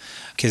both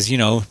because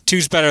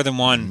two's better than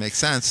one. Makes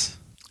sense.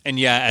 And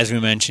yeah, as we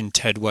mentioned,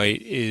 Ted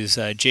White is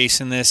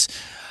Jason. This.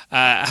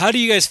 How do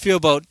you guys feel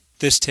about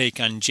this take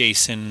on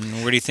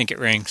Jason? Where do you think it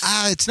ranks?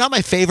 It's not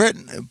my favorite,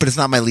 but it's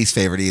not my least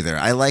favorite either.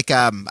 I like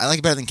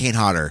it better than Kane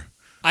Hodder.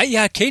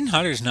 Caden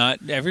Hodder's not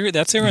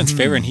that's everyone's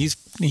favorite, and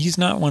he's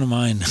not one of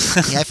mine.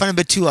 Yeah, I find him a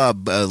bit too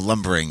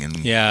lumbering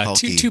and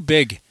bulky. too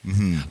big.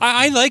 Mm-hmm.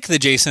 I like the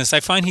Jason. I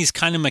find he's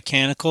kind of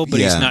mechanical, but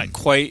he's not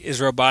quite as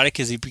robotic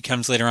as he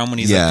becomes later on when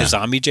he's like the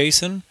zombie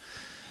Jason.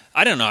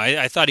 I don't know.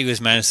 I thought he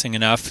was menacing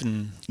enough,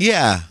 and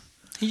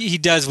he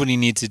does what he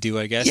needs to do,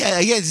 I guess. Yeah.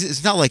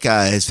 It's not like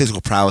his physical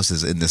prowess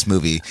is in this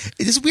movie.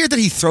 It is weird that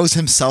he throws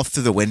himself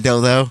through the window,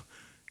 though.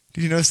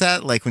 Did you notice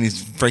that? Like when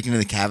he's breaking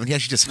into the cabin, he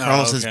actually just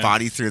hurls his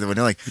body through the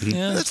window.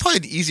 That's probably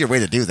an easier way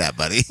to do that,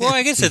 buddy. Well,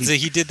 I guess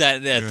he did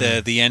that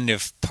at the end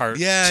of part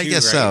 2, I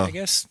guess right? so. I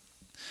guess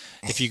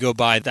if you go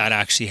by that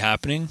actually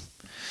happening.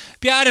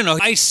 But yeah, I don't know.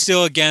 I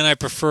still, I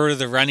prefer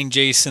the running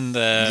Jason,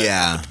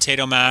 the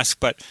potato mask,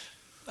 but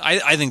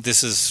I think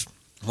this is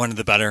one of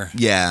the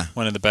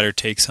better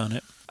takes on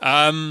it.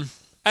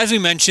 As we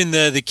mentioned,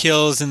 the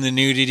kills and the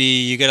nudity,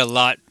 you get a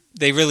lot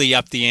they really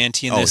upped the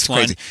ante in this it's one.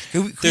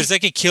 crazy. There's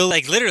like a kill,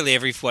 like literally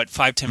every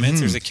 5-10 minutes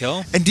there's a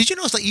kill. And did you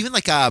notice, like, even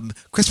like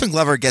Crispin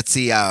Glover gets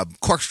the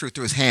corkscrew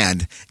through his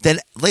hand. Then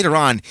later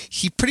on,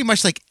 he pretty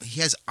much like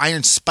he has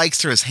iron spikes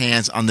through his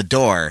hands on the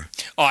door.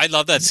 Oh, I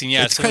love that scene.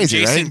 Yeah, It's so crazy,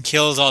 when Jason right?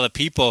 kills all the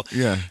people,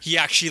 Yeah. he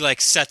actually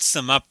like sets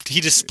them up.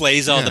 He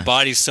displays all the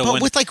bodies. So but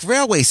when with like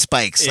railway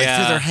spikes, like Yeah.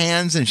 through their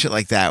hands and shit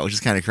like that, which is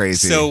kind of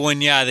crazy. when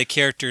the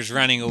character's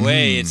running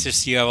away, it's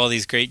just you have all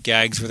these great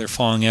gags where they're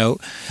falling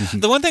out.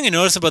 The one thing I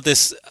noticed about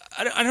this,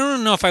 I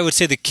don't know if I would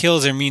say the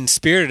kills are mean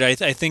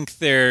spirited. I think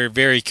they're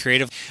very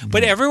creative,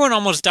 but everyone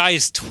almost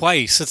dies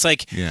twice. It's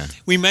like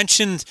we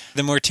mentioned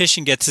the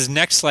mortician gets his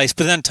neck sliced,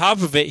 but then on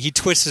top of it, he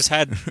twists his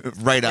head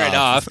right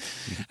off.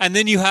 And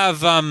then you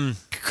have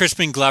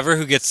Crispin Glover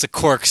who gets the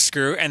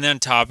corkscrew, and then on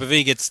top of it,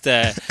 he gets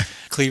the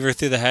cleaver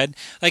through the head.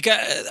 Like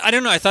I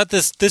don't know. I thought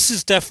this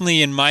is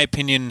definitely, in my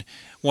opinion,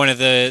 one of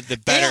the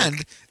better.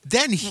 And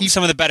then he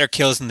some of the better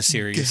kills in the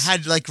series.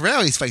 had like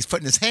railway spikes put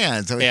in his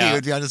hands, so he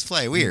would be on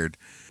display. Weird.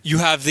 You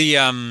have the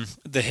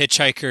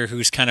hitchhiker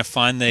who's kind of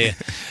fun.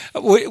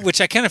 Which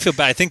I kind of feel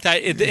bad. I think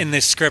that in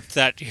the script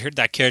that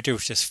character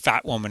was just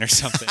fat woman or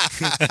something.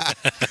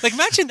 Like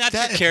imagine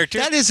that's the character.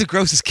 That is the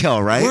grossest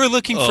kill, right? We're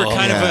looking for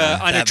kind of a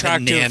That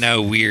unattractive.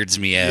 banana weirds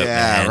me out.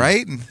 yeah, man.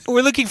 right.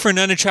 We're looking for an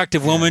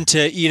unattractive woman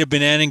to eat a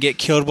banana and get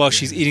killed while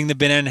she's eating the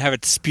banana and have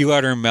it spew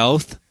out her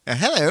mouth.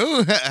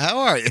 Hello, how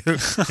are you?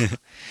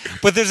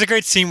 But there's a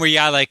great scene where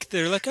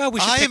they're like, oh, we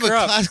should I pick am a her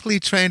up. classically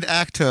trained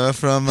actor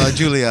from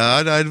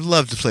Juilliard. I'd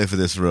love to play for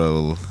this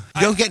role.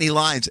 You don't get any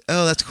lines.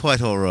 Oh, that's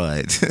quite all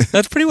right.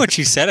 That's pretty much what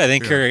she said. I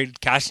think her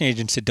casting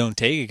agent said don't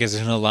take it because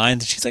there's no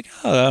lines. And she's like,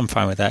 oh, I'm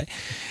fine with that.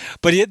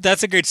 But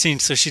that's a great scene.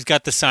 So she's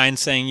got the sign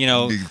saying,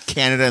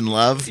 Canada in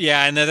love.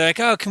 yeah, and they're like,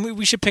 oh,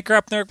 we should pick her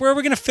up. And they're like, where are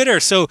we going to fit her?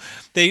 So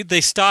they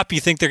stop. You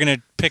think they're going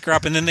to pick her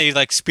up, and then they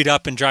like speed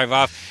up and drive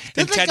off.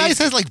 Then And that guy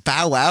says like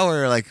bow wow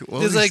or like what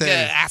It's was he like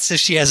saying? asks if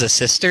she has a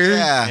sister.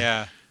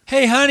 yeah.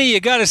 Hey, honey, you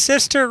got a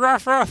sister?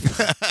 Ruff,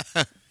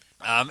 ruff.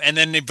 And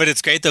then, but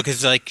it's great though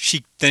because like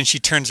she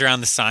turns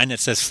around the sign that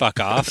says "fuck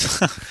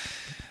off."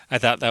 I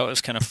thought that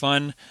was kind of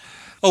fun.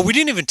 Oh, we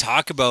didn't even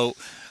talk about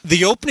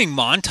the opening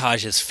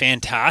montage. Is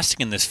fantastic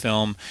in this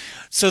film.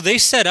 So they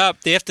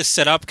have to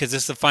set up because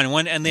this is the final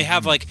one, and they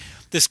have like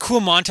this cool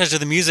montage of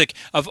the music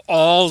of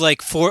all three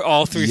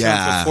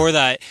films before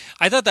that.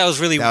 I thought that was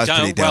really That was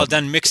pretty dope. well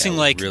done, mixing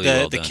like really the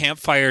well done.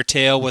 campfire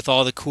tale with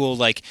all the cool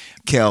like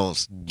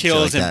kills shit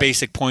like and that.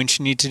 basic points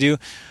you need to do.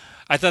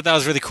 I thought that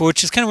was really cool,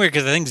 which is kind of weird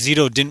because I think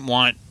Zito didn't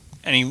want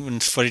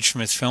anyone's footage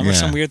from his film or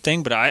some weird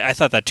thing, but I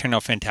thought that turned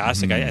out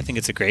fantastic. I think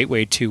it's a great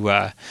way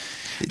to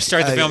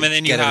start the film, and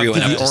then you get have everyone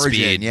the up to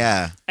origin, speed.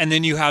 yeah. and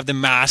then you have the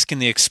mask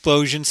and the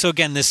explosion. So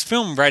again, this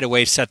film right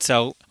away sets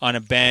out on a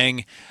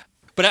bang.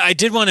 But I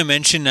did want to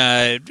mention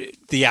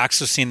the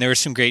Axel scene. There was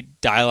some great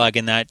dialogue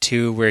in that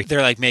too, where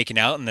they're like making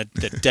out, and the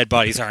dead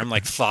body's arm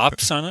like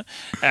flops on it,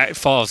 it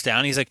falls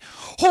down. He's like,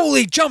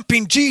 "Holy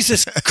jumping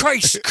Jesus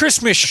Christ,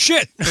 Christmas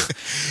shit!"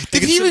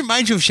 Did he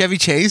remind you of Chevy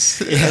Chase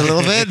a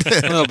little bit?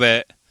 A little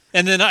bit.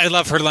 And then I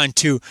love her line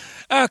too.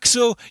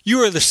 Axel, you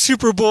are the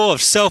Super Bowl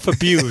of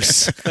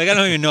self-abuse. Like I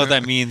don't even know what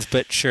that means,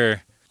 but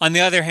sure. On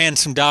the other hand,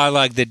 some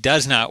dialogue that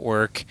does not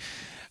work,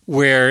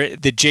 where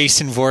the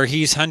Jason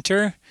Voorhees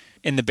hunter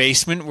in the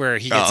basement where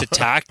he gets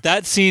attacked.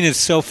 That scene is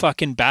so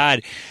fucking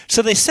bad.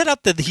 So they set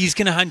up that he's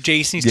going to hunt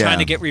Jason. He's trying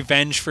to get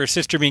revenge for his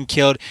sister being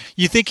killed.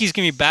 You think he's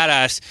going to be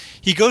badass.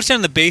 He goes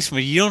down the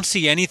basement. You don't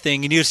see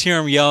anything, and you just hear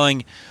him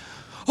yelling,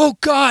 "Oh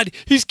God,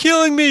 he's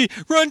killing me!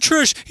 Run,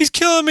 Trish! He's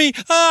killing me!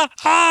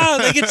 Ah!"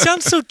 Like it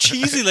sounds so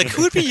cheesy. Like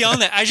who would be yelling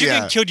that? As you're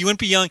getting killed, you wouldn't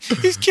be yelling,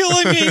 "He's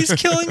killing me! He's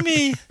killing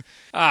me!"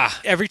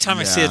 Every time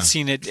I see that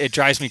scene, it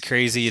drives me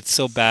crazy. It's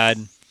so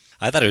bad.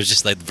 I thought it was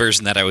just like the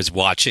version that I was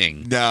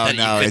watching. No, that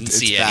you couldn't it's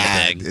see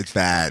bad. anything. It's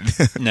bad.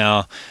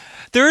 No.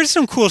 There is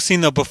some cool scene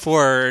though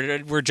before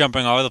we're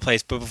jumping all over the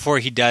place, but before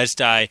he does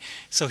die,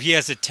 so he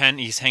has a tent.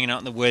 He's hanging out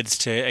in the woods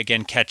to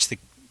again catch the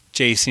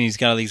Jason. He's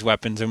got all these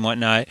weapons and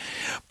whatnot.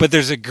 But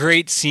there's a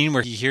great scene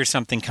where he hears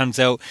something comes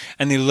out,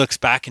 and he looks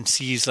back and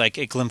sees like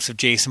a glimpse of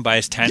Jason by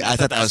his tent. Yeah, I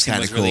thought that was scene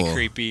kinda really cool.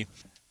 creepy.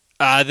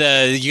 You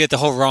get the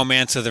whole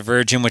romance of the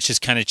virgin, which is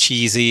kind of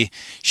cheesy.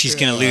 She's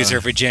going to lose her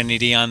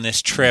virginity on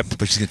this trip.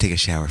 But she's gonna take a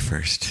shower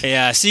first.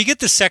 Yeah, so you get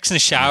the sex in the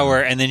shower,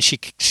 and then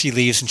she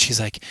leaves, and she's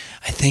like,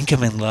 "I think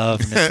I'm in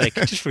love." And it's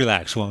like, just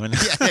relax, woman.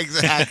 Yeah,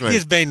 exactly. He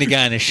just banged a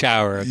guy in a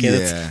shower. Okay,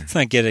 let's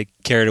not get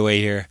carried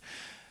away here.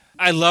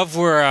 I love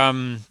where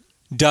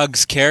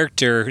Doug's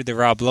character, the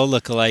Rob Lowe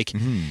lookalike,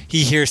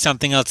 he hears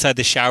something outside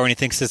the shower, and he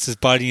thinks it's his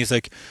buddy. And he's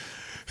like,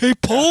 "Hey,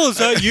 Paul, is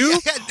that you?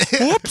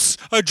 Whoops,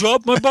 I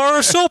dropped my bar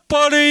of soap,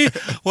 buddy.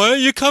 Why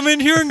don't you come in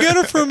here and get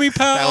it for me,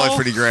 pal?" That was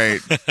pretty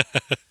great.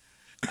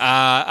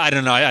 I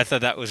don't know. I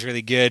thought that was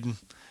really good.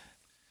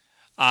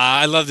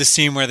 I love the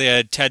scene where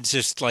the Ted's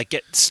just like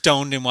get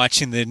stoned and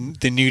watching the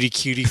nudie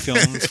cutie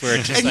films where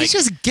it's just And like, he's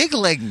just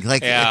giggling,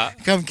 like, Yeah.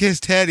 "Come kiss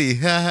Teddy."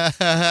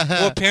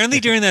 well, apparently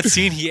during that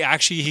scene he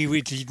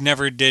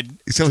never did.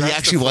 So he drugs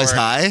actually was before.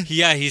 high?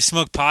 Yeah, he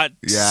smoked pot.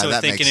 Yeah, so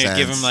that thinking makes it'd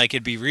give him sense. like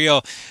it'd be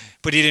real.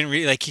 but he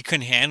didn't he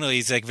couldn't handle it.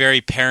 He's like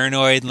very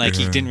paranoid, and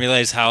he didn't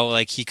realize how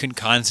he couldn't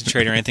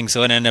concentrate or anything.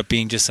 So it ended up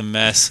being just a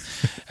mess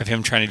of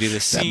him trying to do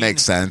this scene. That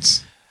makes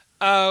sense.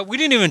 We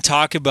didn't even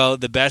talk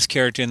about the best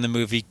character in the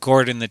movie,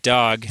 Gordon the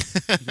dog.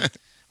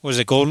 Was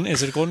it Golden?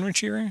 Is it a Golden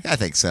Retriever? I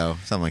think so.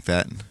 Something like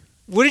that.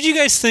 What did you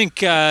guys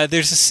think?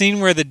 There's a scene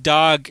where the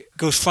dog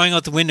goes flying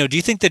out the window. Do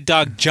you think the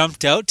dog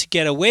jumped out to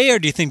get away, or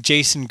do you think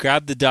Jason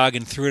grabbed the dog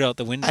and threw it out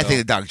the window? I think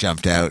the dog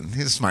jumped out.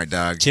 He's a smart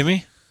dog.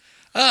 Jimmy?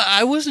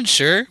 I wasn't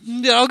sure.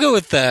 I'll go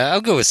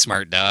with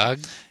smart dog.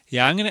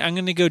 Yeah, I'm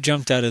gonna go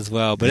jumped out as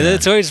well. But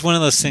it's always one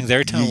of those things.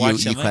 Every time I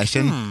watch it,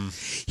 question.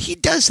 He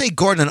does say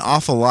Gordon an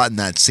awful lot in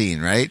that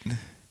scene, right?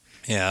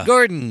 Yeah.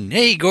 Gordon.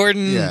 Hey,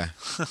 Gordon. Yeah.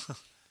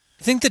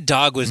 I think the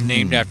dog was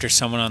named after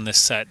someone on the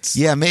set.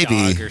 Yeah,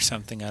 maybe. Dog or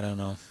something. I don't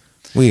know.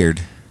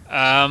 Weird.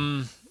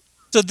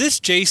 So this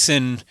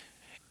Jason,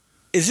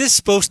 is this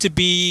supposed to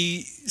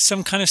be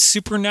some kind of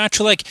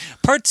supernatural?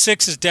 Part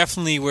 6 is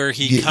definitely where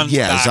he comes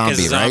back as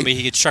a zombie. Right?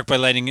 He gets struck by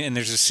lightning, and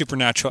there's a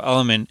supernatural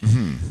element.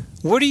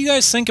 Mm-hmm. What do you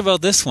guys think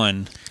about this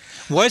one?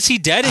 Was he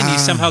dead and he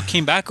somehow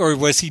came back, or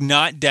was he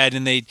not dead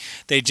and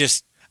they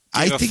just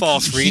gave a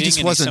false reading? He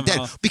just wasn't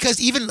dead. Because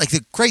even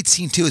the great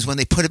scene too is when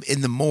they put him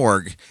in the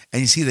morgue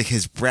and you see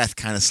his breath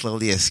kind of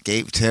slowly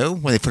escape too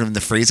when they put him in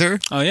the freezer.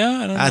 Oh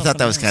yeah, I thought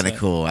that was kind of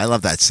cool. I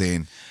love that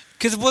scene.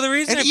 Because the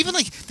reason even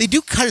they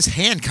do cut his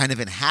hand kind of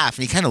in half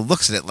and he kind of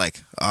looks at it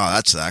like, oh,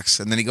 that sucks,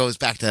 and then he goes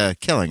back to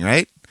killing,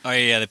 right? Oh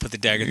yeah, they put the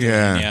dagger through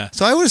him. Yeah.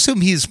 So I would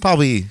assume he's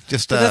probably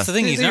just. But that's the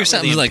thing. He's not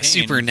something really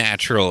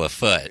supernatural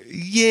afoot.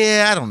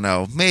 Yeah, I don't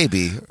know.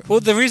 Maybe. Well,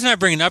 the reason I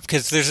bring it up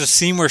because there's a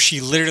scene where she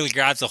literally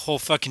grabs the whole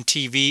fucking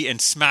TV and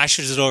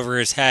smashes it over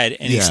his head,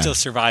 and he still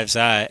survives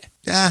that.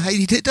 Yeah,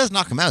 it does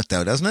knock him out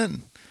though, doesn't it?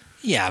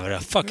 Yeah, but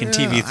a fucking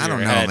TV. I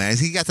don't know, head. man.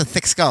 He got the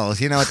thick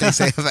skulls. You know what they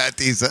say about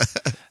these.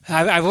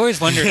 I've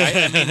always wondered.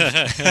 I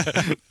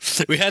mean,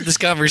 we had this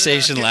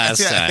conversation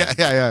last time.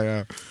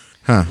 Yeah.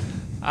 Huh.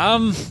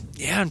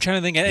 Yeah, I'm trying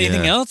to think.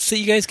 Anything else that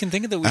you guys can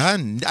think of that we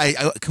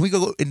can we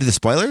go into the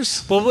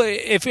spoilers? Well,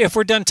 if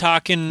we're done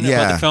talking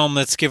about the film,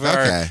 let's give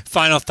our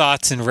final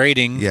thoughts and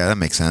rating. Yeah, that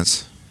makes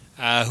sense.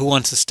 Who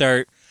wants to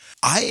start?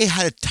 I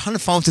had a ton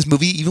of fun with this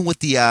movie, even with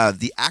the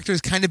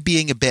actors kind of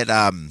being a bit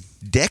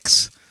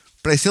dicks.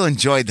 But I still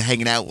enjoyed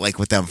hanging out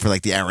with them for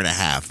the hour and a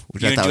half,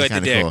 which I thought was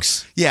kind of cool.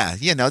 Yeah,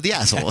 the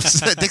assholes,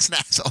 dicks and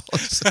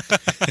assholes.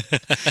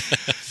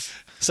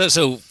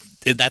 So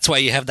that's why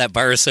you have that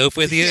bar of soap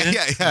with you?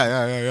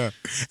 Yeah.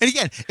 And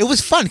again, it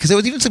was fun because there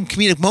was even some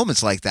comedic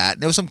moments like that.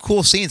 And there was some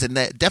cool scenes, and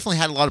that definitely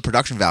had a lot of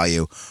production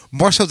value,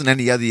 more so than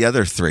any of the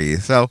other three.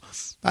 So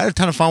I had a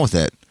ton of fun with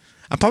it.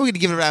 I'm probably going to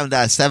give it around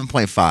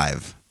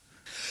 7.5.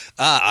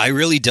 I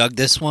really dug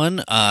this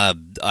one.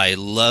 I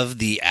love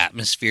the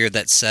atmosphere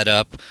that's set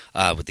up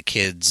with the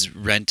kids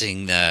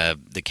renting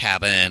the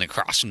cabin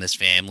across from this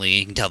family.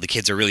 You can tell the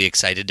kids are really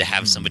excited to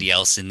have somebody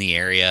else in the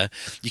area.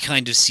 You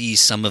kind of see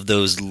some of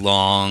those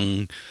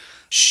long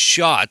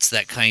shots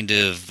that kind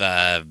of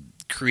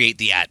create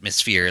the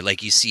atmosphere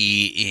like you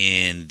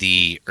see in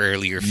the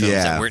earlier films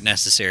that weren't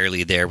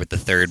necessarily there with the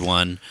third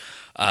one.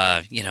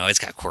 It's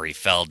got Corey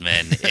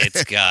Feldman.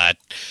 It's got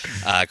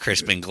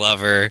Crispin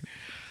Glover.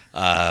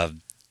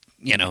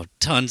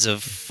 Tons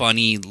of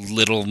funny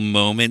little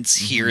moments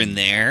here and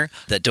there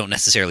that don't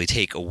necessarily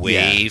take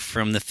away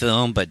from the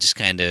film, but just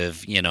kind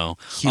of,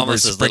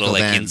 almost those little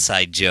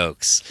inside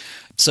jokes.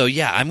 So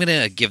yeah, I'm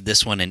gonna give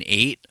this one an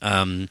 8.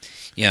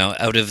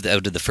 Out of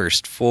the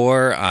first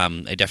 4,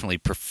 I definitely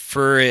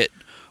prefer it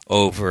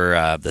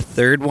over the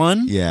third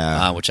one.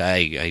 Yeah, which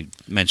I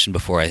mentioned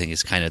before. I think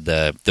is kind of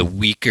the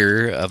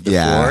weaker of the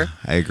 4.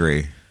 I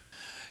agree.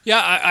 Yeah,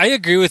 I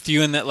agree with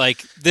you in that,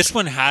 this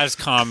one has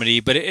comedy,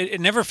 but it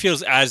never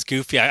feels as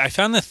goofy. I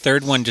found the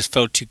third one just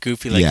felt too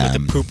goofy, with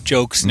the poop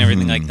jokes and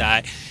everything like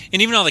that.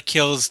 And even all the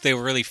kills, they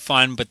were really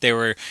fun, but they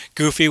were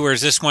goofy,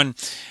 whereas this one,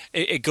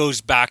 it goes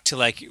back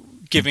to,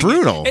 giving...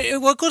 Brutal.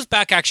 It goes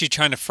back actually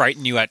trying to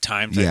frighten you at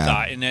times, I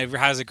thought. And it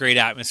has a great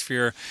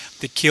atmosphere.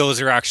 The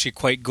kills are actually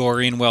quite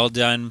gory and well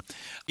done.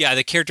 Yeah,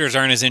 the characters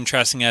aren't as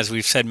interesting as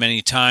we've said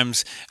many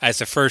times as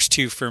the first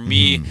two for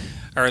me,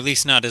 or at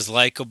least not as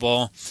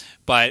likable.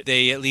 But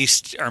they at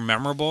least are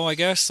memorable, I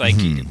guess.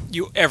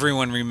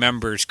 Everyone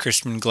remembers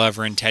Crispin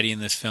Glover and Teddy in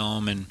this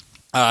film, and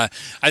I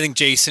think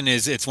Jason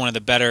it's one of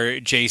the better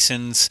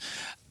Jasons.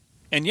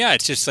 And yeah,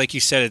 it's just like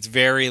you said, it's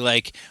very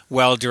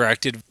well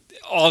directed.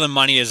 All the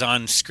money is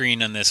on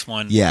screen on this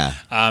one. Yeah,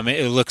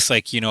 it looks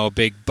like a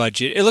big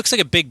budget. It looks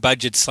like a big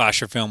budget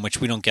slasher film, which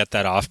we don't get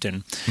that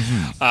often.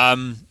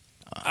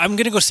 I'm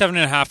gonna go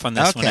 7.5 on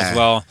this one as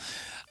well.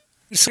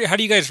 So how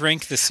do you guys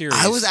rank the series?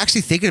 I was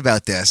actually thinking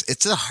about this.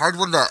 It's a hard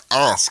one to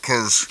ask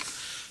because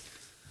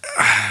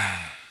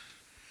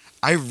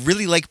I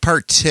really like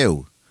part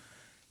 2,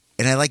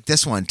 and I like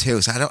this one too.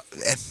 So I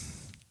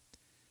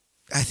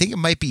think it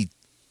might be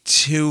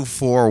 2,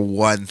 4,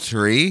 1,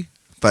 3,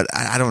 but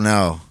I don't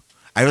know.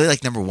 I really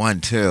like number 1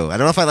 too. I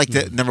don't know if I like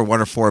the number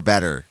 1 or 4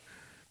 better,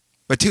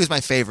 but 2 is my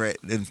favorite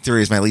and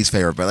 3 is my least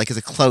favorite. But it's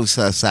a close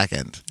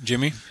second.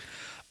 Jimmy,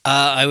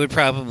 I would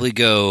probably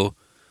go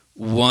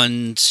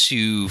 1,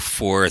 2,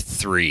 4,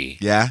 3.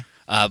 Yeah?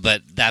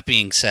 But that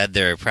being said,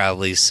 there are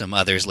probably some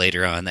others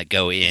later on that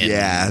go in.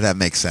 Yeah, that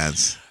makes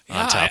sense.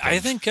 On top I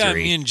of think 3.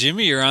 me and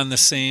Jimmy are on the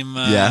same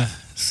Yeah.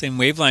 same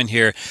wavelength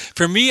here.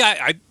 For me,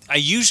 I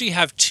usually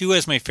have 2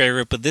 as my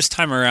favorite, but this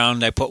time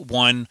around I put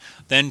 1,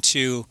 then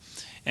 2,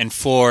 and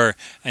 4,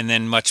 and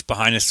then much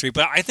behind is 3.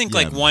 But I think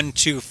like 1,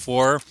 2,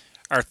 4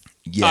 are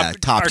top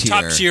top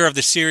tier. tier of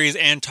the series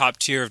and top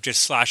tier of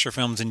just slasher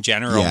films in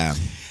general. Yeah.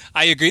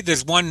 I agree.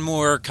 There's one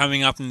more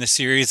coming up in the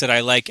series that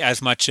I like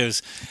as much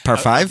as Part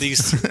 5?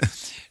 These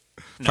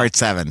Part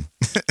 7.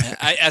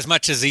 as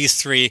much as these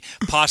 3.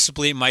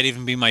 Possibly it might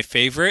even be my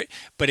favorite,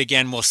 but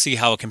again, we'll see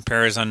how it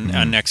compares on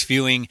next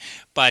viewing.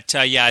 But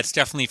yeah, it's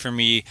definitely for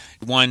me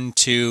 1,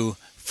 2,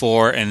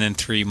 4, and then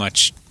 3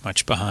 much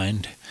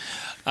behind.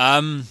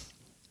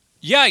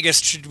 Yeah, I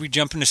guess should we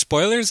jump into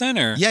spoilers then,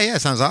 or Yeah,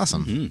 sounds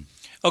awesome.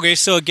 Okay,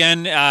 so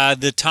again,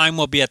 the time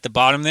will be at the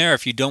bottom there.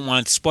 If you don't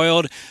want it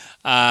spoiled,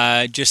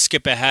 just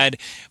skip ahead.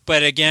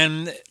 But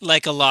again,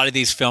 like a lot of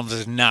these films,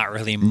 there's not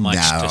really much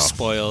No. to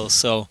spoil.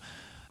 So,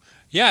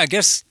 yeah, I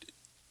guess,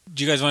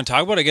 do you guys want to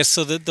talk about it? I guess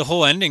so the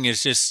whole ending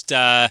is just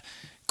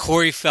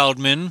Corey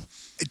Feldman.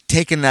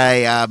 Taking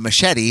a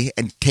machete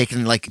and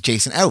taking like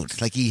Jason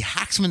out. Like he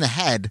hacks him in the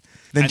head.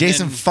 Then And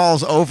Jason then-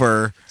 falls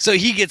over. So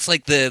he gets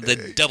like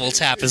the double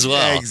tap as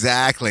well. Yeah,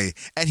 exactly.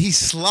 And he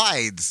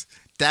slides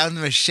down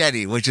the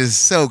machete, which is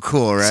so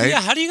cool, right? So,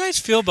 yeah, how do you guys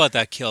feel about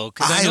that kill?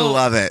 'Cause I know,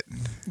 love it.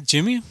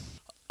 Jimmy?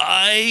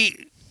 I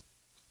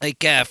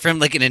like from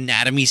like an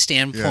anatomy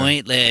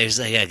standpoint. There's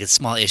like a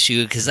small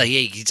issue because like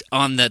it's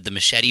on the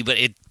machete, but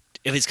if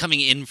it's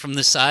coming in from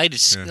the side,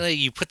 it's just, like,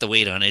 you put the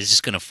weight on it, it's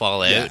just going to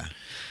fall out. Yeah.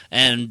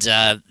 And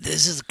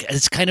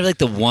it's kind of like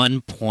the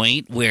one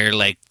point where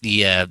like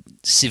the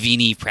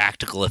Savini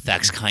practical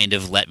effects kind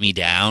of let me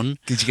down.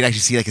 Because you can actually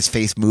see like his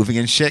face moving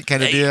and shit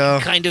kind of deal.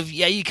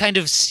 You kind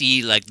of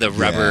see like the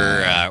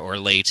rubber or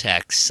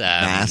latex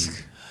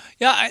Mask.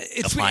 Yeah,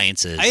 it's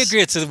appliances. I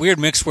agree. It's a weird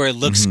mix where it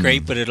looks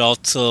great, but it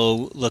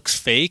also looks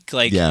fake.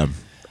 Like, Yeah.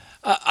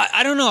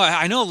 I don't know.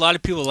 I know a lot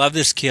of people love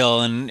this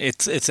kill, and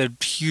it's a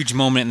huge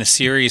moment in the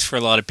series for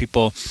a lot of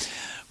people.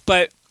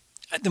 But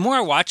the more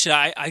I watch it,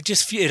 I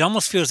just feel it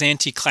almost feels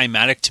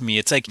anticlimactic to me.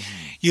 It's like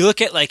you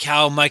look at like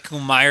how Michael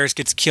Myers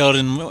gets killed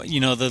in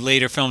the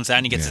later films,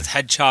 and he gets his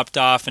head chopped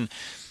off, and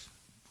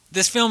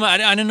this film, I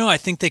don't know. I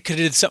think they could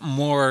have did something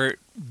more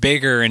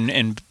bigger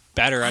and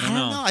better. I don't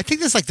know. I think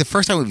this is like the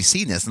first time we've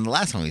seen this and the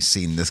last time we've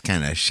seen this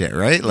kind of shit,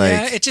 right? Like,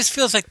 Yeah, it just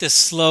feels like this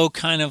slow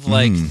kind of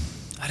like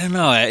I don't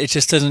know. It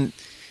just doesn't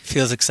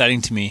feels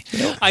exciting to me.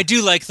 I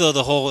do like though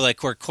the whole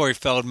like where Corey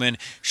Feldman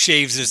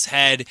shaves his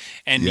head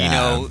and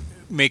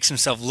makes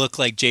himself look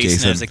like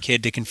Jason as a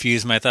kid to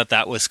confuse him. I thought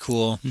that was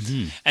cool.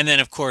 And then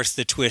of course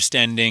the twist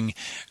ending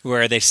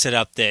where they set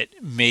up that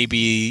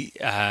maybe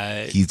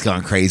he's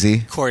gone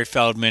crazy. Corey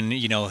Feldman,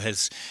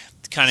 has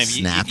kind of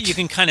Snapped. you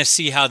can kind of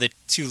see how the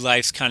two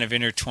lives kind of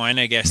intertwine,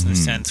 I guess, in the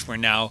sense where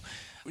now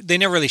they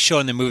never really show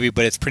in the movie,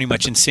 but it's pretty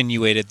much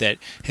insinuated that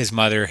his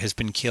mother has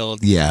been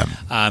killed. Yeah.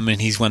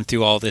 And he's went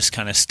through all this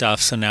kind of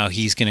stuff, so now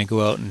he's going to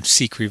go out and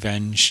seek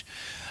revenge.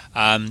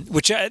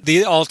 Which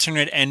the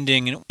alternate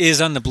ending is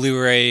on the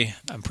Blu-ray.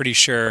 I'm pretty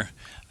sure.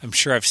 I'm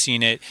sure I've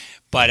seen it.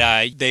 But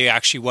they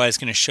actually was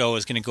going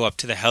to go up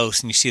to the house,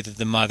 and you see that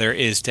the mother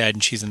is dead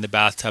and she's in the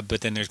bathtub,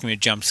 but then there's going to be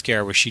a jump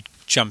scare where she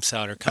jumps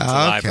out or comes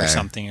alive or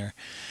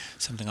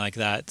something like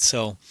that.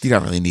 So You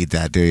don't really need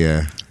that, do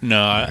you?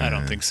 no, I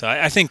don't think so.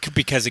 I think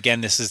because,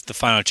 again, this is the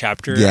final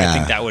chapter, Yeah. I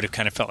think that would have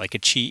kind of felt like a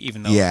cheat,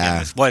 even though Yeah. again,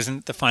 this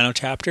wasn't the final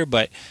chapter.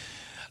 But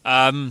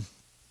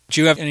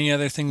do you have any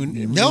other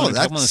thing? No, on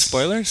the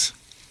spoilers.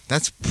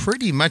 That's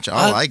pretty much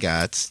all I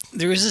got.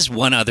 There was this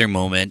one other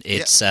moment.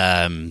 It's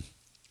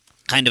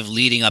kind of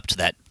leading up to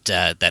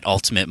that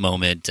ultimate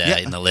moment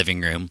in the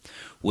living room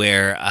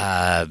where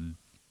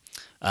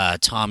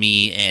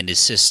Tommy and his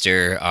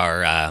sister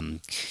are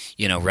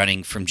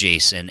running from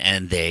Jason,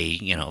 and they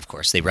of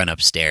course they run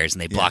upstairs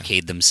and they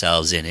blockade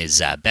themselves in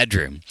his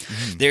bedroom.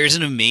 There's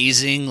an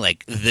amazing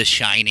like The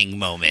Shining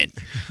moment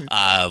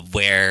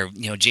where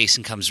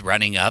Jason comes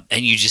running up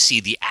and you just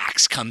see the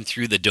axe come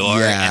through the door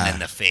and then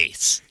the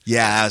face.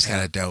 Yeah, that was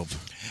kind of dope.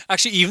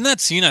 Actually, even that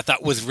scene I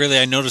thought was really,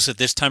 I noticed it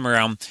this time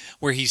around,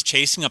 where he's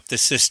chasing up the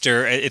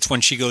sister. It's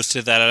when she goes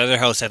to that other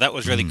house. I thought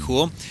was really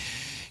cool.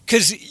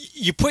 Because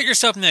you put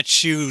yourself in that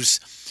shoes,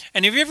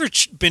 and have you ever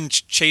been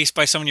chased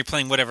by someone you're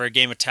playing whatever, a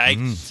game of tag,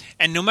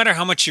 and no matter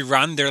how much you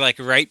run, they're like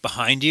right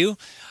behind you?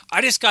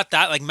 I just got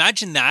that. Like,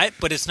 imagine that,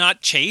 but it's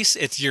not chase.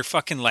 It's your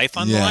fucking life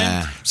on the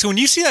line. So when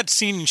you see that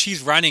scene and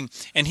she's running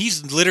and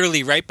he's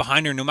literally right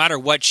behind her, no matter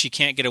what, she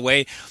can't get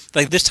away.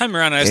 Like this time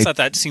around, I just thought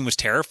that scene was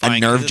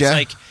terrifying. Unnerved it's ya?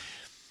 like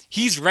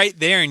he's right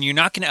there and you're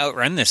not going to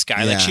outrun this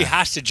guy. Like she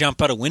has to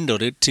jump out a window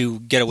to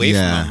get away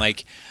from him.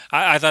 Like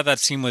I thought that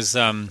scene was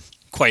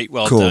quite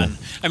well done.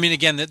 I mean,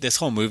 again, this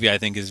whole movie I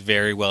think is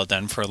very well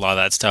done for a lot of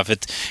that stuff.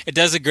 It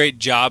does a great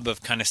job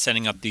of kind of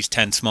setting up these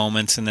tense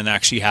moments and then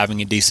actually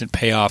having a decent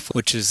payoff,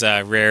 which is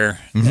rare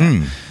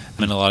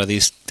in a lot of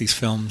these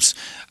films.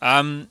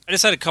 I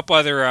just had a couple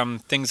other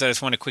things I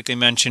just want to quickly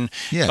mention.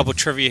 Yeah. A couple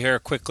trivia here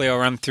quickly I'll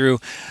run through.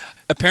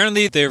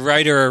 Apparently, the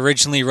writer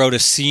originally wrote a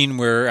scene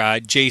where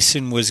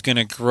Jason was going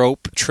to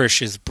grope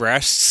Trish's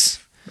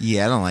breasts.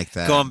 Yeah, I don't like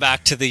that. Going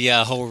back to the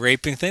whole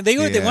raping thing. They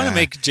want to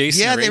make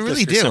Jason a they rapist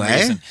really for do, some eh?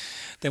 reason.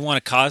 They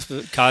want to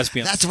Cosby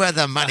him. That's where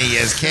the money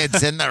is,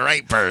 kids, in the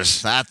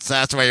rapers.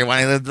 That's where you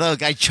want to. The little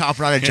guy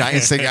chopping on a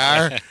giant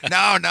cigar.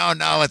 No,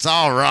 it's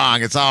all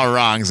wrong. It's all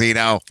wrong,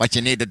 Zito. What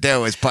you need to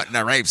do is put in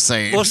a rape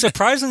scene. Well,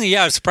 surprisingly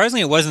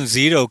it wasn't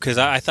Zito, because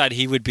I thought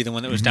he would be the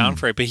one that was down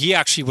for it. But he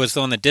actually was the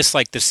one that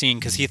disliked the scene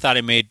because he thought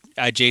it made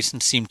Jason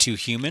seem too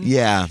human.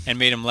 Yeah. And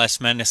made him less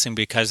menacing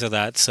because of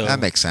that. So That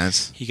makes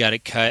sense. he got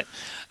it cut.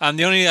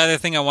 The only other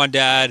thing I wanted to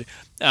add,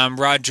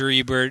 Roger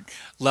Ebert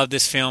loved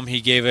this film.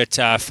 He gave it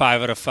 5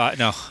 out of 5.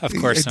 No, of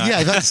course not. Yeah, I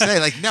was about to say,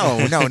 like, no.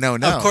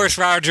 Of course,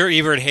 Roger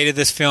Ebert hated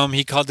this film.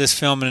 He called this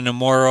film an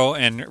immoral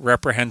and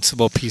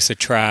reprehensible piece of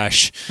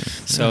trash.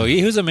 So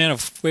he was a man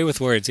of way with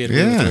words. He had a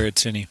way with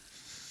words, didn't he?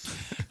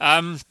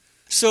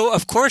 So,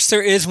 of course,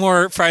 there is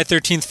more Friday the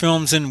 13th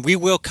films, and we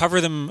will cover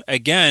them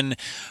again,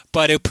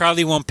 but it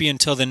probably won't be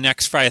until the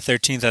next Friday the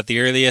 13th at the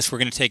earliest. We're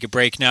going to take a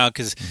break now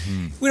because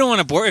we don't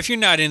want to bore. If you're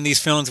not in these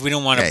films, we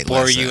don't want to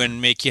bore you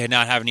and make you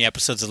not have any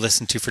episodes to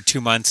listen to for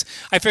 2 months.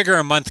 I figure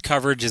a month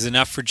coverage is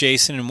enough for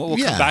Jason, and we'll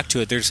come back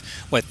to it. There's,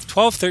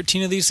 12,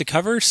 13 of these to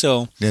cover,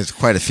 so there's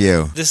quite a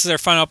few. This is our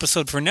final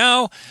episode for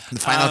now. The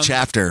final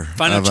chapter.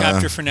 Final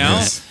chapter for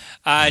now. Yes.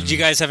 Do you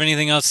guys have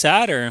anything else to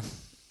add, or?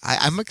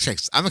 I'm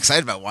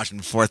excited about watching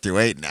 5 through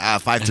 8 now.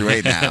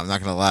 I'm not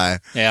gonna lie.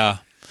 Yeah,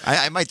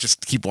 I might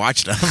just keep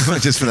watching them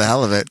just for the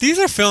hell of it. These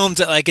are films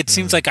that it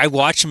seems like I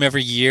watch them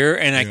every year,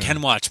 and I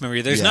can watch them every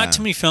year. There's not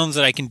too many films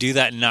that I can do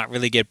that and not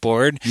really get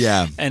bored.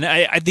 Yeah, and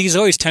I these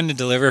always tend to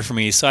deliver for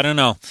me. So I don't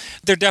know.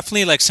 They're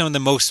definitely some of the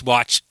most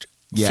watched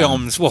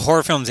films. Well,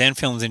 horror films and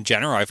films in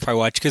general I've probably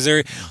watched because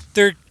they're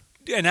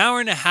an hour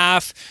and a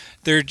half.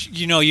 They're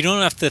you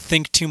don't have to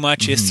think too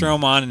much. You just throw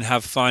them on and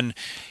have fun.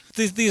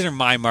 These are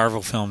my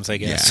Marvel films, I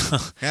guess.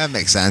 Yeah, that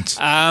makes sense.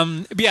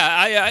 Out of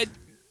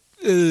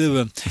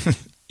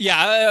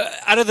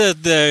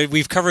the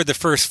we've covered the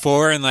first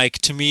 4, and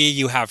to me,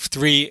 you have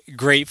 3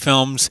 great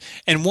films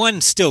and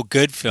one still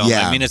good film.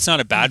 Yeah. I mean, it's not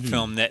a bad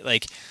film. That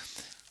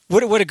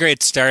what a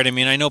great start. I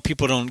mean, I know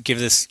people don't give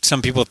this.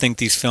 Some people think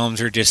these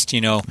films are just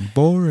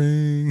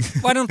boring.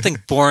 Well, I don't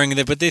think boring,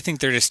 but they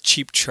think they're just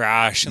cheap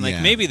trash, and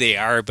maybe they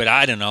are, but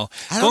I don't know.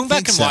 Going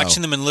back and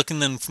watching them and looking at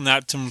them from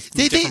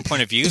different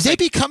point of view, they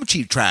become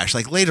cheap trash.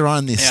 Later on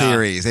in the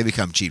series, they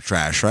become cheap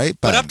trash, right?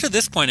 But up to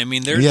this point, I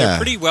mean, they're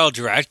pretty well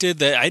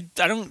directed. I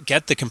don't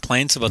get the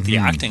complaints about the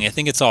acting. I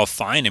think it's all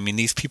fine. I mean,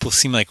 these people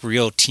seem like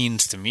real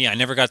teens to me. I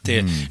never got the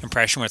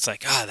impression where it's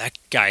that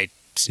guy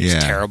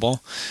is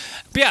terrible.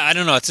 But I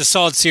don't know. It's a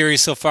solid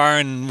series so far,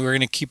 and we're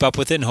going to keep up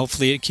with it, and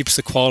hopefully it keeps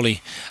the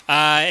quality.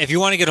 If you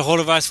want to get a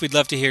hold of us, we'd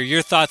love to hear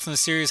your thoughts on the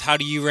series. How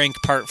do you rank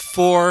Part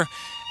 4?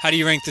 How do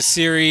you rank the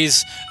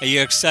series? Are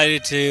you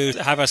excited to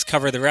have us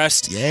cover the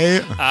rest?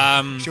 Yeah.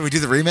 Should we do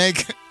the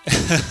remake?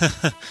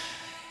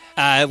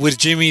 Was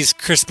Jimmy's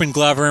Crispin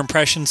Glover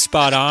impression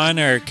spot on,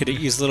 or could it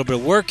use a little bit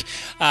of work?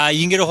 You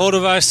can get a hold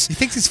of us. He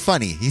thinks he's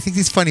funny. He thinks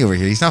he's funny over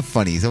here. He's not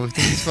funny. He thinks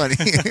he's funny.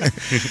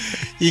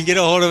 You can get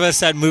a hold of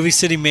us at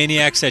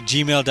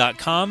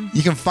moviecitymaniacs@gmail.com.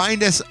 You can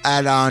find us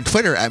on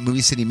Twitter at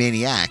Movie City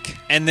Maniac.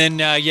 And then,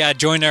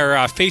 join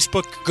our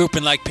Facebook group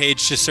and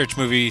page. Just search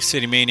Movie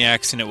City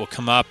Maniacs, and it will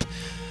come up.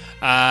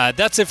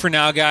 That's it for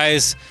now,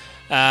 guys.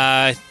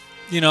 I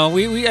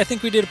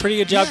think we did a pretty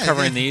good job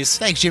covering these.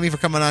 Thanks, Jimmy, for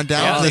coming on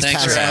down. Yeah,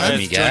 thanks for having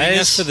me, guys. Joining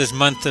us for this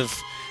month of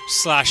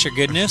slasher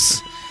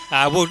goodness.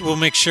 We'll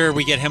make sure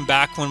we get him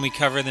back when we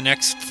cover the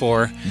next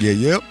 4.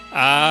 Yep.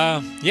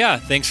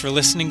 Thanks for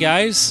listening,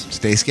 guys.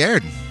 Stay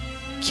scared.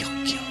 Kill.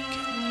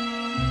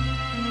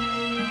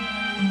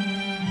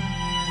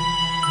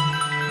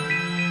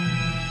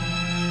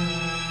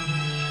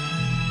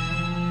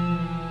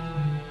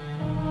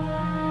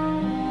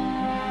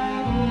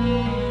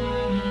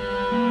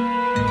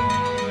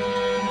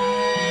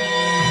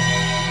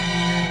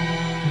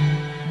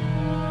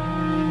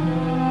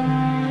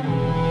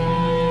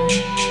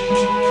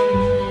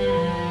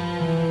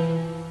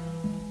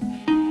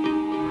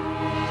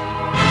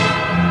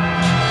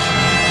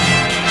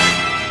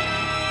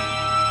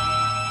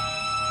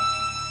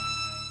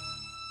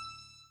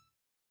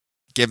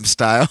 Gibb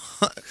style.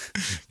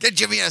 Get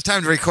Jimmy has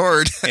time to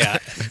record. Yeah.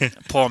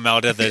 Pull him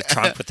out of the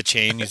trunk with the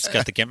chain. He's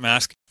got the gimp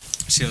mask.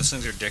 See, those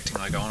things are addicting.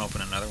 I want to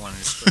open another one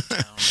and just put it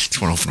down. Just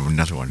want to open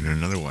another one and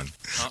another one.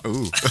 Oh.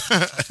 Ooh.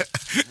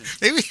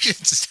 Maybe we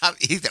should stop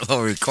eating that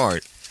while we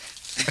record.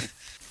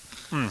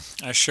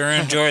 I sure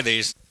enjoy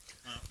these.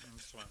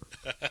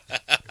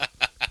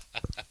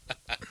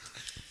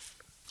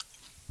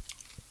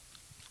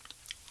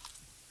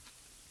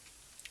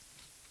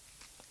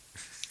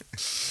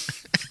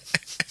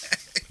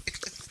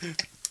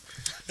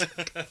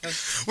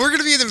 We're going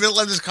to be in the middle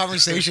of this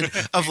conversation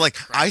of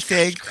I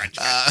think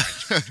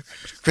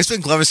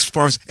Crispin Glover's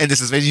performance, and this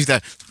is basically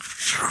that.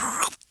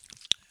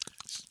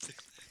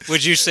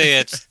 Would you say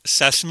it's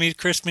Sesame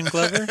Crispin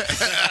Glover?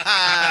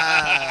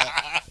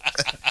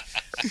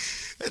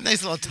 A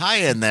nice little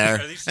tie-in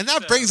there. these And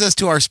that brings us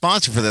to our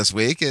sponsor for this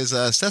week is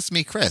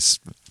Sesame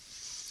Crisp.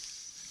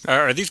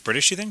 Are these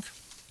British, you think?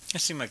 They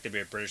seem like they'd be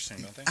a British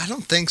thing, don't they? I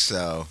don't think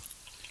so.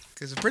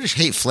 Because the British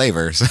hate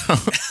flavor, so...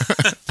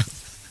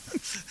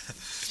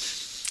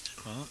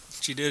 Well,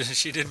 she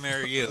did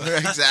marry you.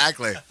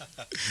 Exactly.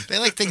 They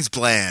like things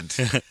bland.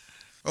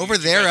 Over You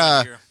there,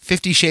 guys are here.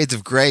 50 Shades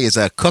of Grey is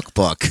a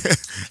cookbook.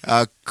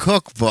 A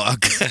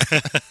cookbook.